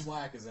because Lewis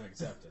Black is in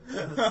Accepted,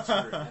 That's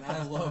true. and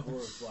I love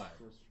Lewis Black.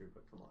 That's true,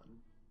 but come on.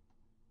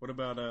 What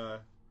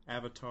about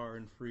Avatar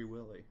and Free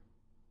Willy?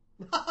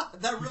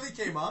 That really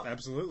came up?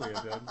 Absolutely,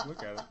 it did.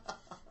 Look at it.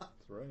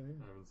 It's right here.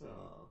 I haven't seen it.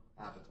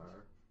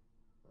 Avatar.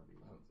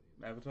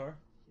 Avatar?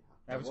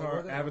 Yeah. What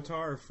were they?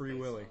 Avatar or Free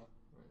Willy?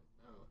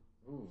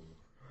 Oh. Ooh,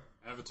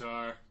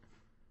 Avatar.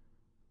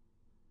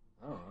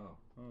 I don't know.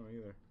 I don't know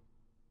either.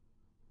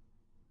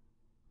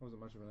 I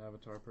wasn't much of an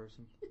Avatar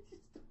person.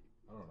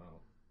 I don't know.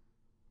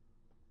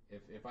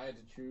 If I had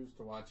to choose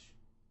to watch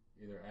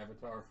either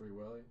Avatar or Free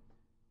Willy,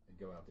 I'd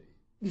go out to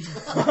eat.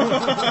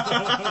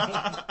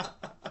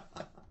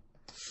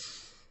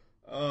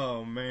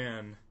 Oh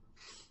man.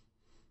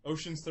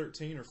 Ocean's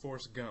 13 or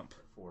Forrest Gump?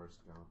 Forrest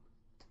Gump.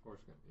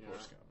 Forrest Gump. Yeah.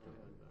 Forrest Gump. I don't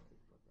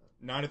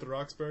know. Night at the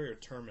Roxbury or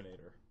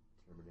Terminator?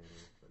 Terminator.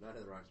 But Night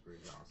of the Roxbury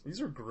is awesome.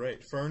 These are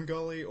great. Fern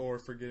Gully or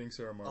Forgetting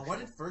Sarah Marshall? Oh, why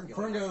did Fern go?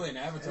 Ferngully and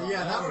Avatar.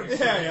 Yeah, that would-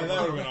 Yeah,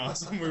 that would have been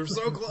awesome. We were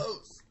so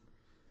close.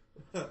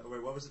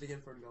 Wait, what was it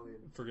again? Fern Gully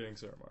and Forgetting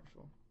Sarah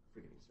Marshall.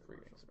 Forgetting Sarah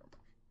Forgetting Marshall.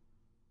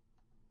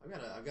 Sarah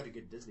Marshall. I've got a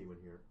good Disney one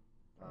here.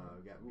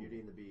 I've got Beauty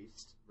and the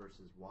Beast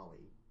versus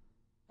Wall-E.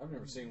 I've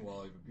never seen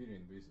Wall-E, but Beauty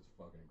and the Beast is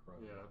fucking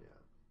incredible. Yeah. Yeah.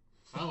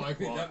 I like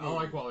That Wall-E. I movie-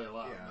 like Wall-E a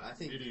lot. Yeah, but I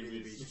think Beauty and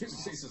the Beast Beauty and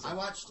the Beast is I a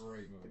watched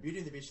great movie. Beauty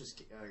and the Beast just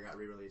got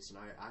re-released,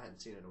 and I hadn't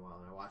seen it in a while,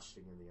 and I watched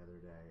it again the other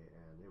day,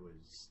 and it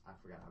was, I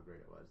forgot how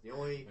great it was. The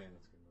only Man,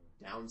 that's a good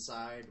movie.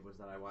 downside was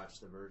that I watched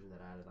the version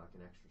that added like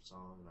an extra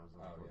song, and I was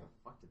like, Oh, where yeah. the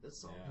fuck did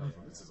this song Yeah, come yeah,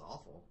 from? This yeah. is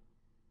awful.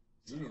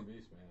 Beauty and the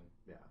Beast, man.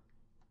 Yeah.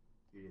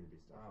 Beauty and the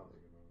Beast, Wow, that's a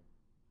definitely. good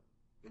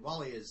movie.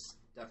 Wall-E is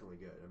definitely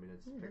good. I mean,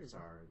 it's Hmm.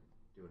 Pixar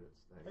doing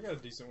its thing. I got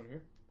a decent one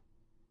here.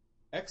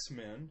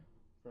 X-Men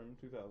from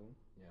 2000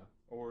 Yeah.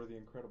 or The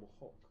Incredible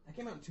Hulk. That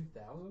came out in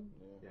 2000?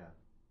 Yeah.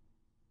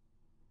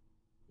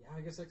 Yeah,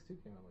 I guess X2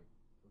 came out like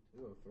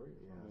 02, 03 or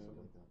Yeah, something.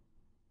 something like that.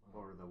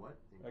 Or the what?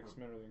 The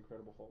X-Men or The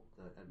Incredible Hulk.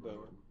 The Edward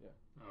Norton. Yeah.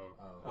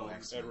 Oh. Oh,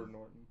 X-Men. Edward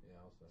Norton. Yeah,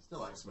 I'll say.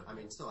 Still X-Men. I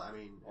mean,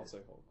 I'll say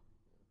Hulk.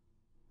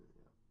 Yeah.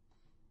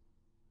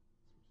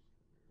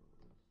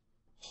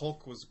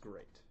 Hulk was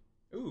great.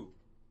 Ooh.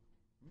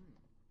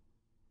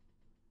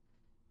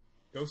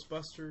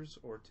 Ghostbusters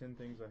or 10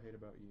 Things I Hate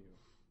About You?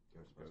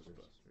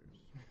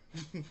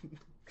 Ghostbusters.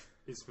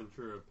 Ace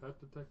Ventura, Pet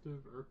Detective,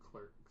 or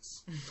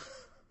Clerks?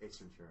 Ace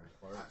Ventura.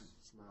 Clerks.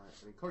 It's not.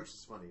 I mean, Clerks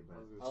is funny, but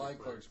I like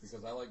Clerks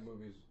because I like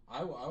movies.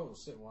 I will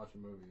sit and watch a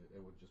movie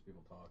with just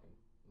people talking,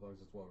 as long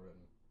as it's well written.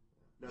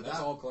 no, And that's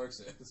all Clerks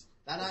is. that It's just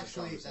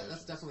actually that's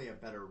conversations. definitely a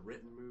better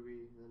written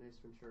movie than Ace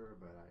Ventura,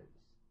 but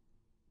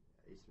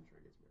Ace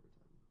Ventura gets me every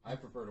time. I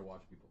prefer to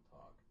watch people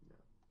talk.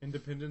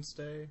 Independence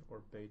Day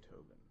or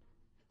Beethoven?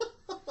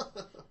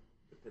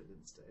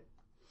 Independence Day.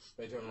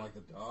 Beethoven like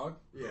the dog?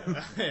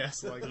 Yeah.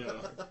 Yes, like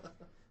Yeah.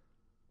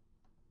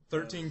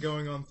 13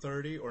 Going on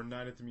 30 or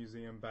Night at the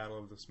Museum Battle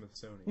of the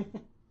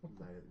Smithsonian?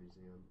 Night at the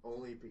Museum.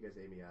 Only because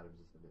Amy Adams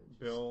is in it. She's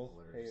Bill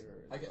hilarious.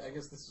 Hader. I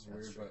guess this is That's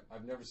weird, true. but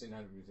I've never seen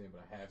Night at the Museum,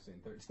 but I have seen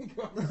 13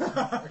 Ghosts.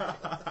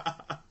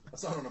 I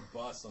saw it on a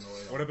bus on the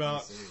way to What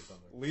about DC or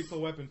something. Lethal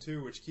Weapon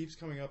 2, which keeps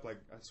coming up like,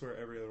 I swear,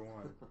 every other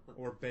one.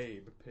 Or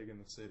Babe, Pig in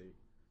the City.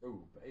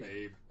 Ooh, Babe.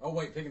 Babe. Oh,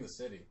 wait, Pig in the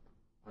City.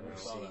 I I've never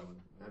never saw seen. that one.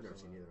 I've never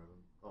seen either of them.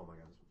 Oh my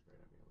god, this one's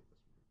great. I'm gonna leave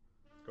this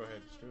one. Go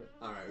ahead, just do it.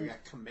 All right, we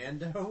got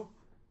Commando,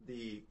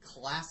 the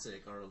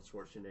classic Arnold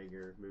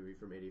Schwarzenegger movie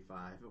from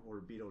 '85,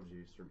 or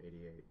Beetlejuice from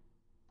 '88.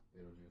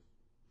 Beetlejuice.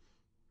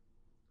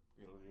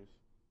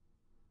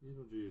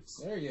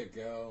 Beetlejuice. There you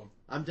go.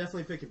 I'm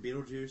definitely picking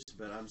Beetlejuice,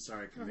 but I'm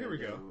sorry, Oh, Commando here we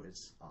go.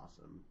 is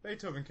awesome.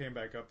 Beethoven came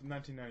back up in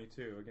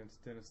 1992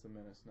 against Dennis the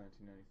Menace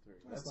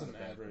 1993. That's That's not an a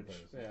bad average.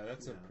 comparison. Yeah,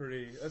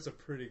 that's a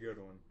pretty good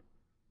one.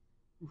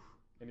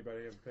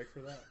 Anybody have a pick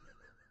for that?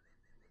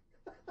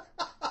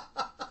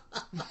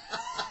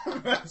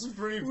 That's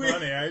pretty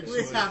funny,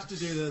 actually. We have to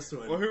do this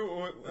one. Well,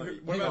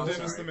 what about I'm Dennis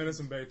sorry. the Menace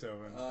and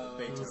Beethoven?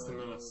 Beethoven.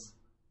 the Menace.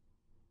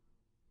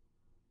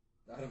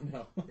 I don't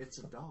know. It's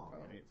a dog. I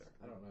don't either.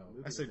 I don't know.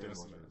 Movie I say with Dennis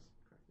the animals Menace.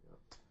 crack me up.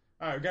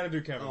 All right, we got to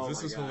do Kevin's. Oh This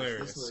my is gosh,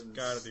 hilarious. this one's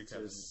Got to do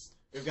Kevin's. just-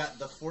 We've got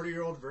The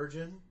 40-Year-Old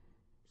Virgin,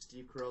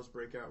 Steve Carell's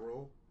breakout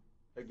role,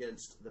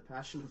 against The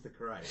Passion of the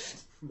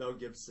Christ, Mel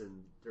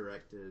Gibson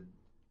directed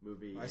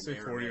movie. I in say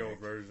 40-year-old Aramaic.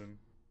 version.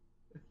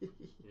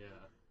 Yeah.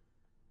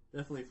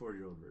 Definitely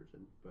 40-year-old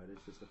version, but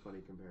it's just a funny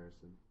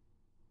comparison.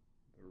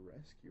 The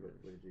Rescuers.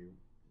 What did you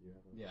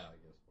have? Yeah, I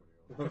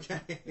guess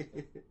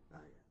 40-year-old. Okay. Ah,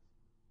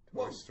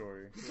 Toy Whoa.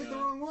 Story. You picked the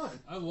wrong one.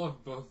 I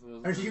love both of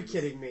those. yeah. Are you movies.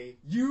 kidding me?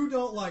 You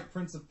don't like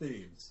Prince of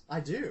Thieves. I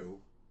do,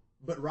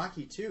 but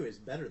Rocky 2 is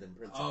better than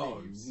Prince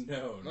of Thieves.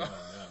 no.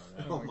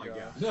 Oh my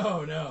god. No.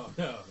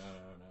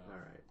 All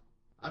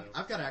right.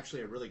 I've got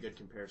actually a really good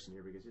comparison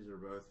here because these are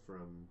both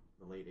from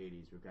the late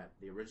 80s. We've got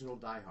the original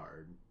Die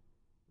Hard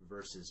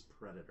versus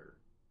Predator.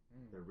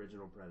 The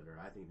original Predator.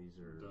 I think these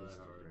are Die this is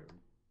a Hard. great one.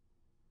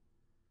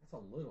 That's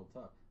a little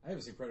tough. I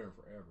haven't seen Predator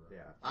in forever.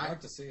 Yeah. I'd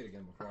like to see it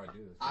again before I do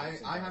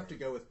this. I have to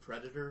go with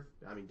Predator.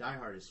 I mean, Die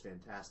Hard is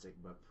fantastic,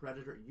 but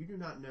Predator, you do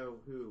not know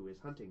who is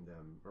hunting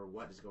them or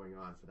what is going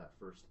on for that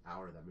first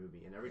hour of that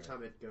movie. And every Right.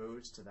 time it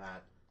goes to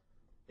that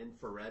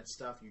infrared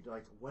stuff, you're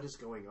like, what is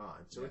going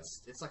on? So Yeah.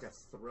 it's like a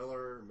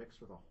thriller mixed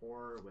with a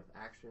horror with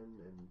action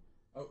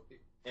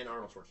and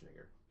Arnold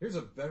Schwarzenegger. Here's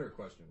a better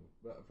question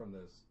from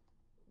this.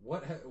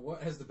 What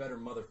has the better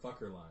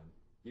motherfucker line?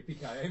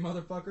 Yippee-ki-yay,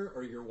 motherfucker,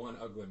 or you're one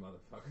ugly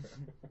motherfucker?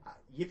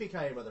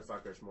 Yippee-ki-yay,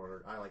 motherfucker is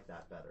more. I like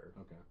that better.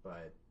 Okay.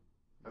 But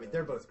I mean,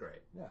 they're both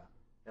great. Yeah.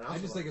 And I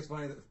just think it's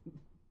funny that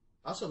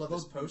I also love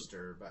this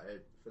poster.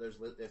 But for those,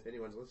 if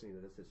anyone's listening to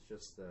this, it's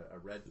just a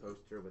red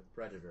poster with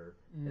Predator,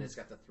 and it's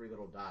got the three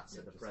little dots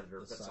that the just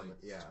Predator the puts on it.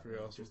 sights. Yeah, It's pretty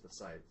awesome. just the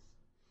sights.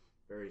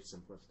 Very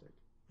simplistic.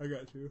 I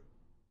got you.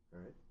 All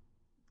right,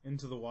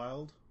 Into the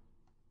Wild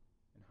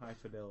and High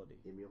Fidelity.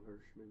 Emil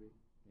Hirsch movie.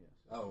 Yes.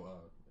 High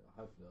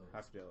Fidelity.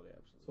 High Fidelity,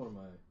 It's absolutely. one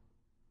of my.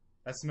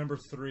 That's number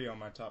 3 on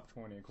my top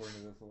 20 according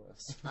to this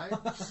list.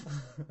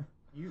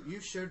 You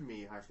showed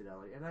me High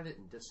Fidelity, and I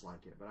didn't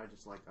dislike it, but I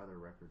just like other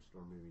record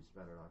store movies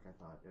better. Like I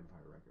thought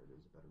Empire Record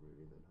is a better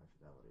movie than High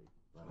Fidelity.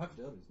 But, High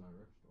Fidelity is not a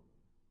record store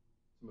movie.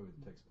 It's a movie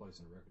that takes place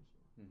in a record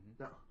store.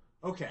 No.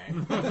 Okay.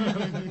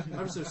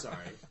 I'm so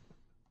sorry.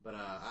 But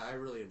I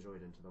really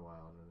enjoyed Into the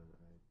Wild. And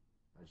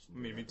I just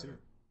enjoyed Me that too. better.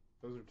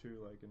 Those are 2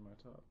 like in my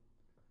top.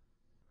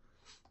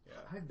 Yeah.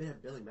 I've been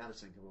at Billy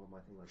Madison come on my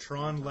thing like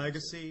Tron 3 times.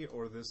 Legacy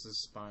or this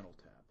is Spinal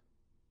Tap.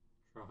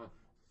 Tron.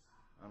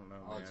 I don't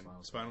know, I like man. Spinal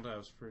Tap. Spinal Tap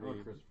was pretty. I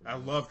like Christopher I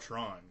Nolan. love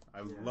Tron. I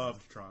Yeah.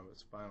 loved Tron, but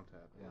Spinal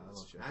Tap. Yeah, I was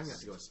love just- I'm gonna have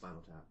to go with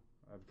Spinal Tap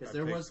I because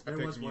there picked- was I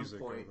picked one music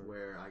point over-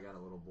 where I got a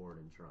little bored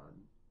in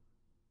Tron.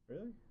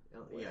 Really?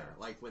 Yeah,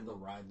 like when The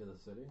ride to the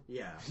city.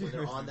 when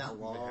they're on that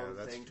long Yeah,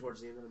 that's thing true. towards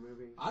the end of the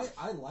movie.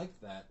 I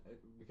liked that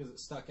because it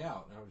stuck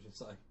out, and I was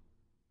just like,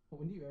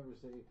 when do you ever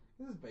see?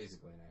 This is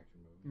basically an action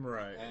movie,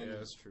 Right. And- yeah,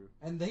 that's true.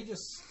 and they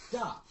just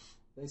stopped.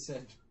 They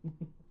said,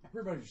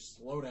 "Everybody, just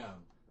slow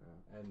down."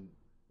 And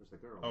There's the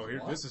girl. Oh, here,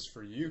 What? this is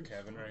for you,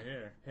 Kevin, right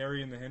here.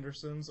 Harry and the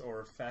Hendersons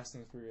or Fast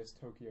and Furious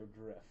Tokyo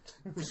Drift.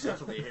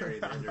 Definitely Harry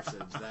and the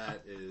Hendersons.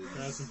 That is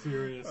Fast and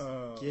Furious.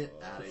 Oh, get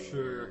out of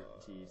Sure. here,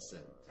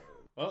 T-Cent.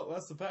 Well,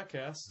 that's the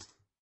podcast.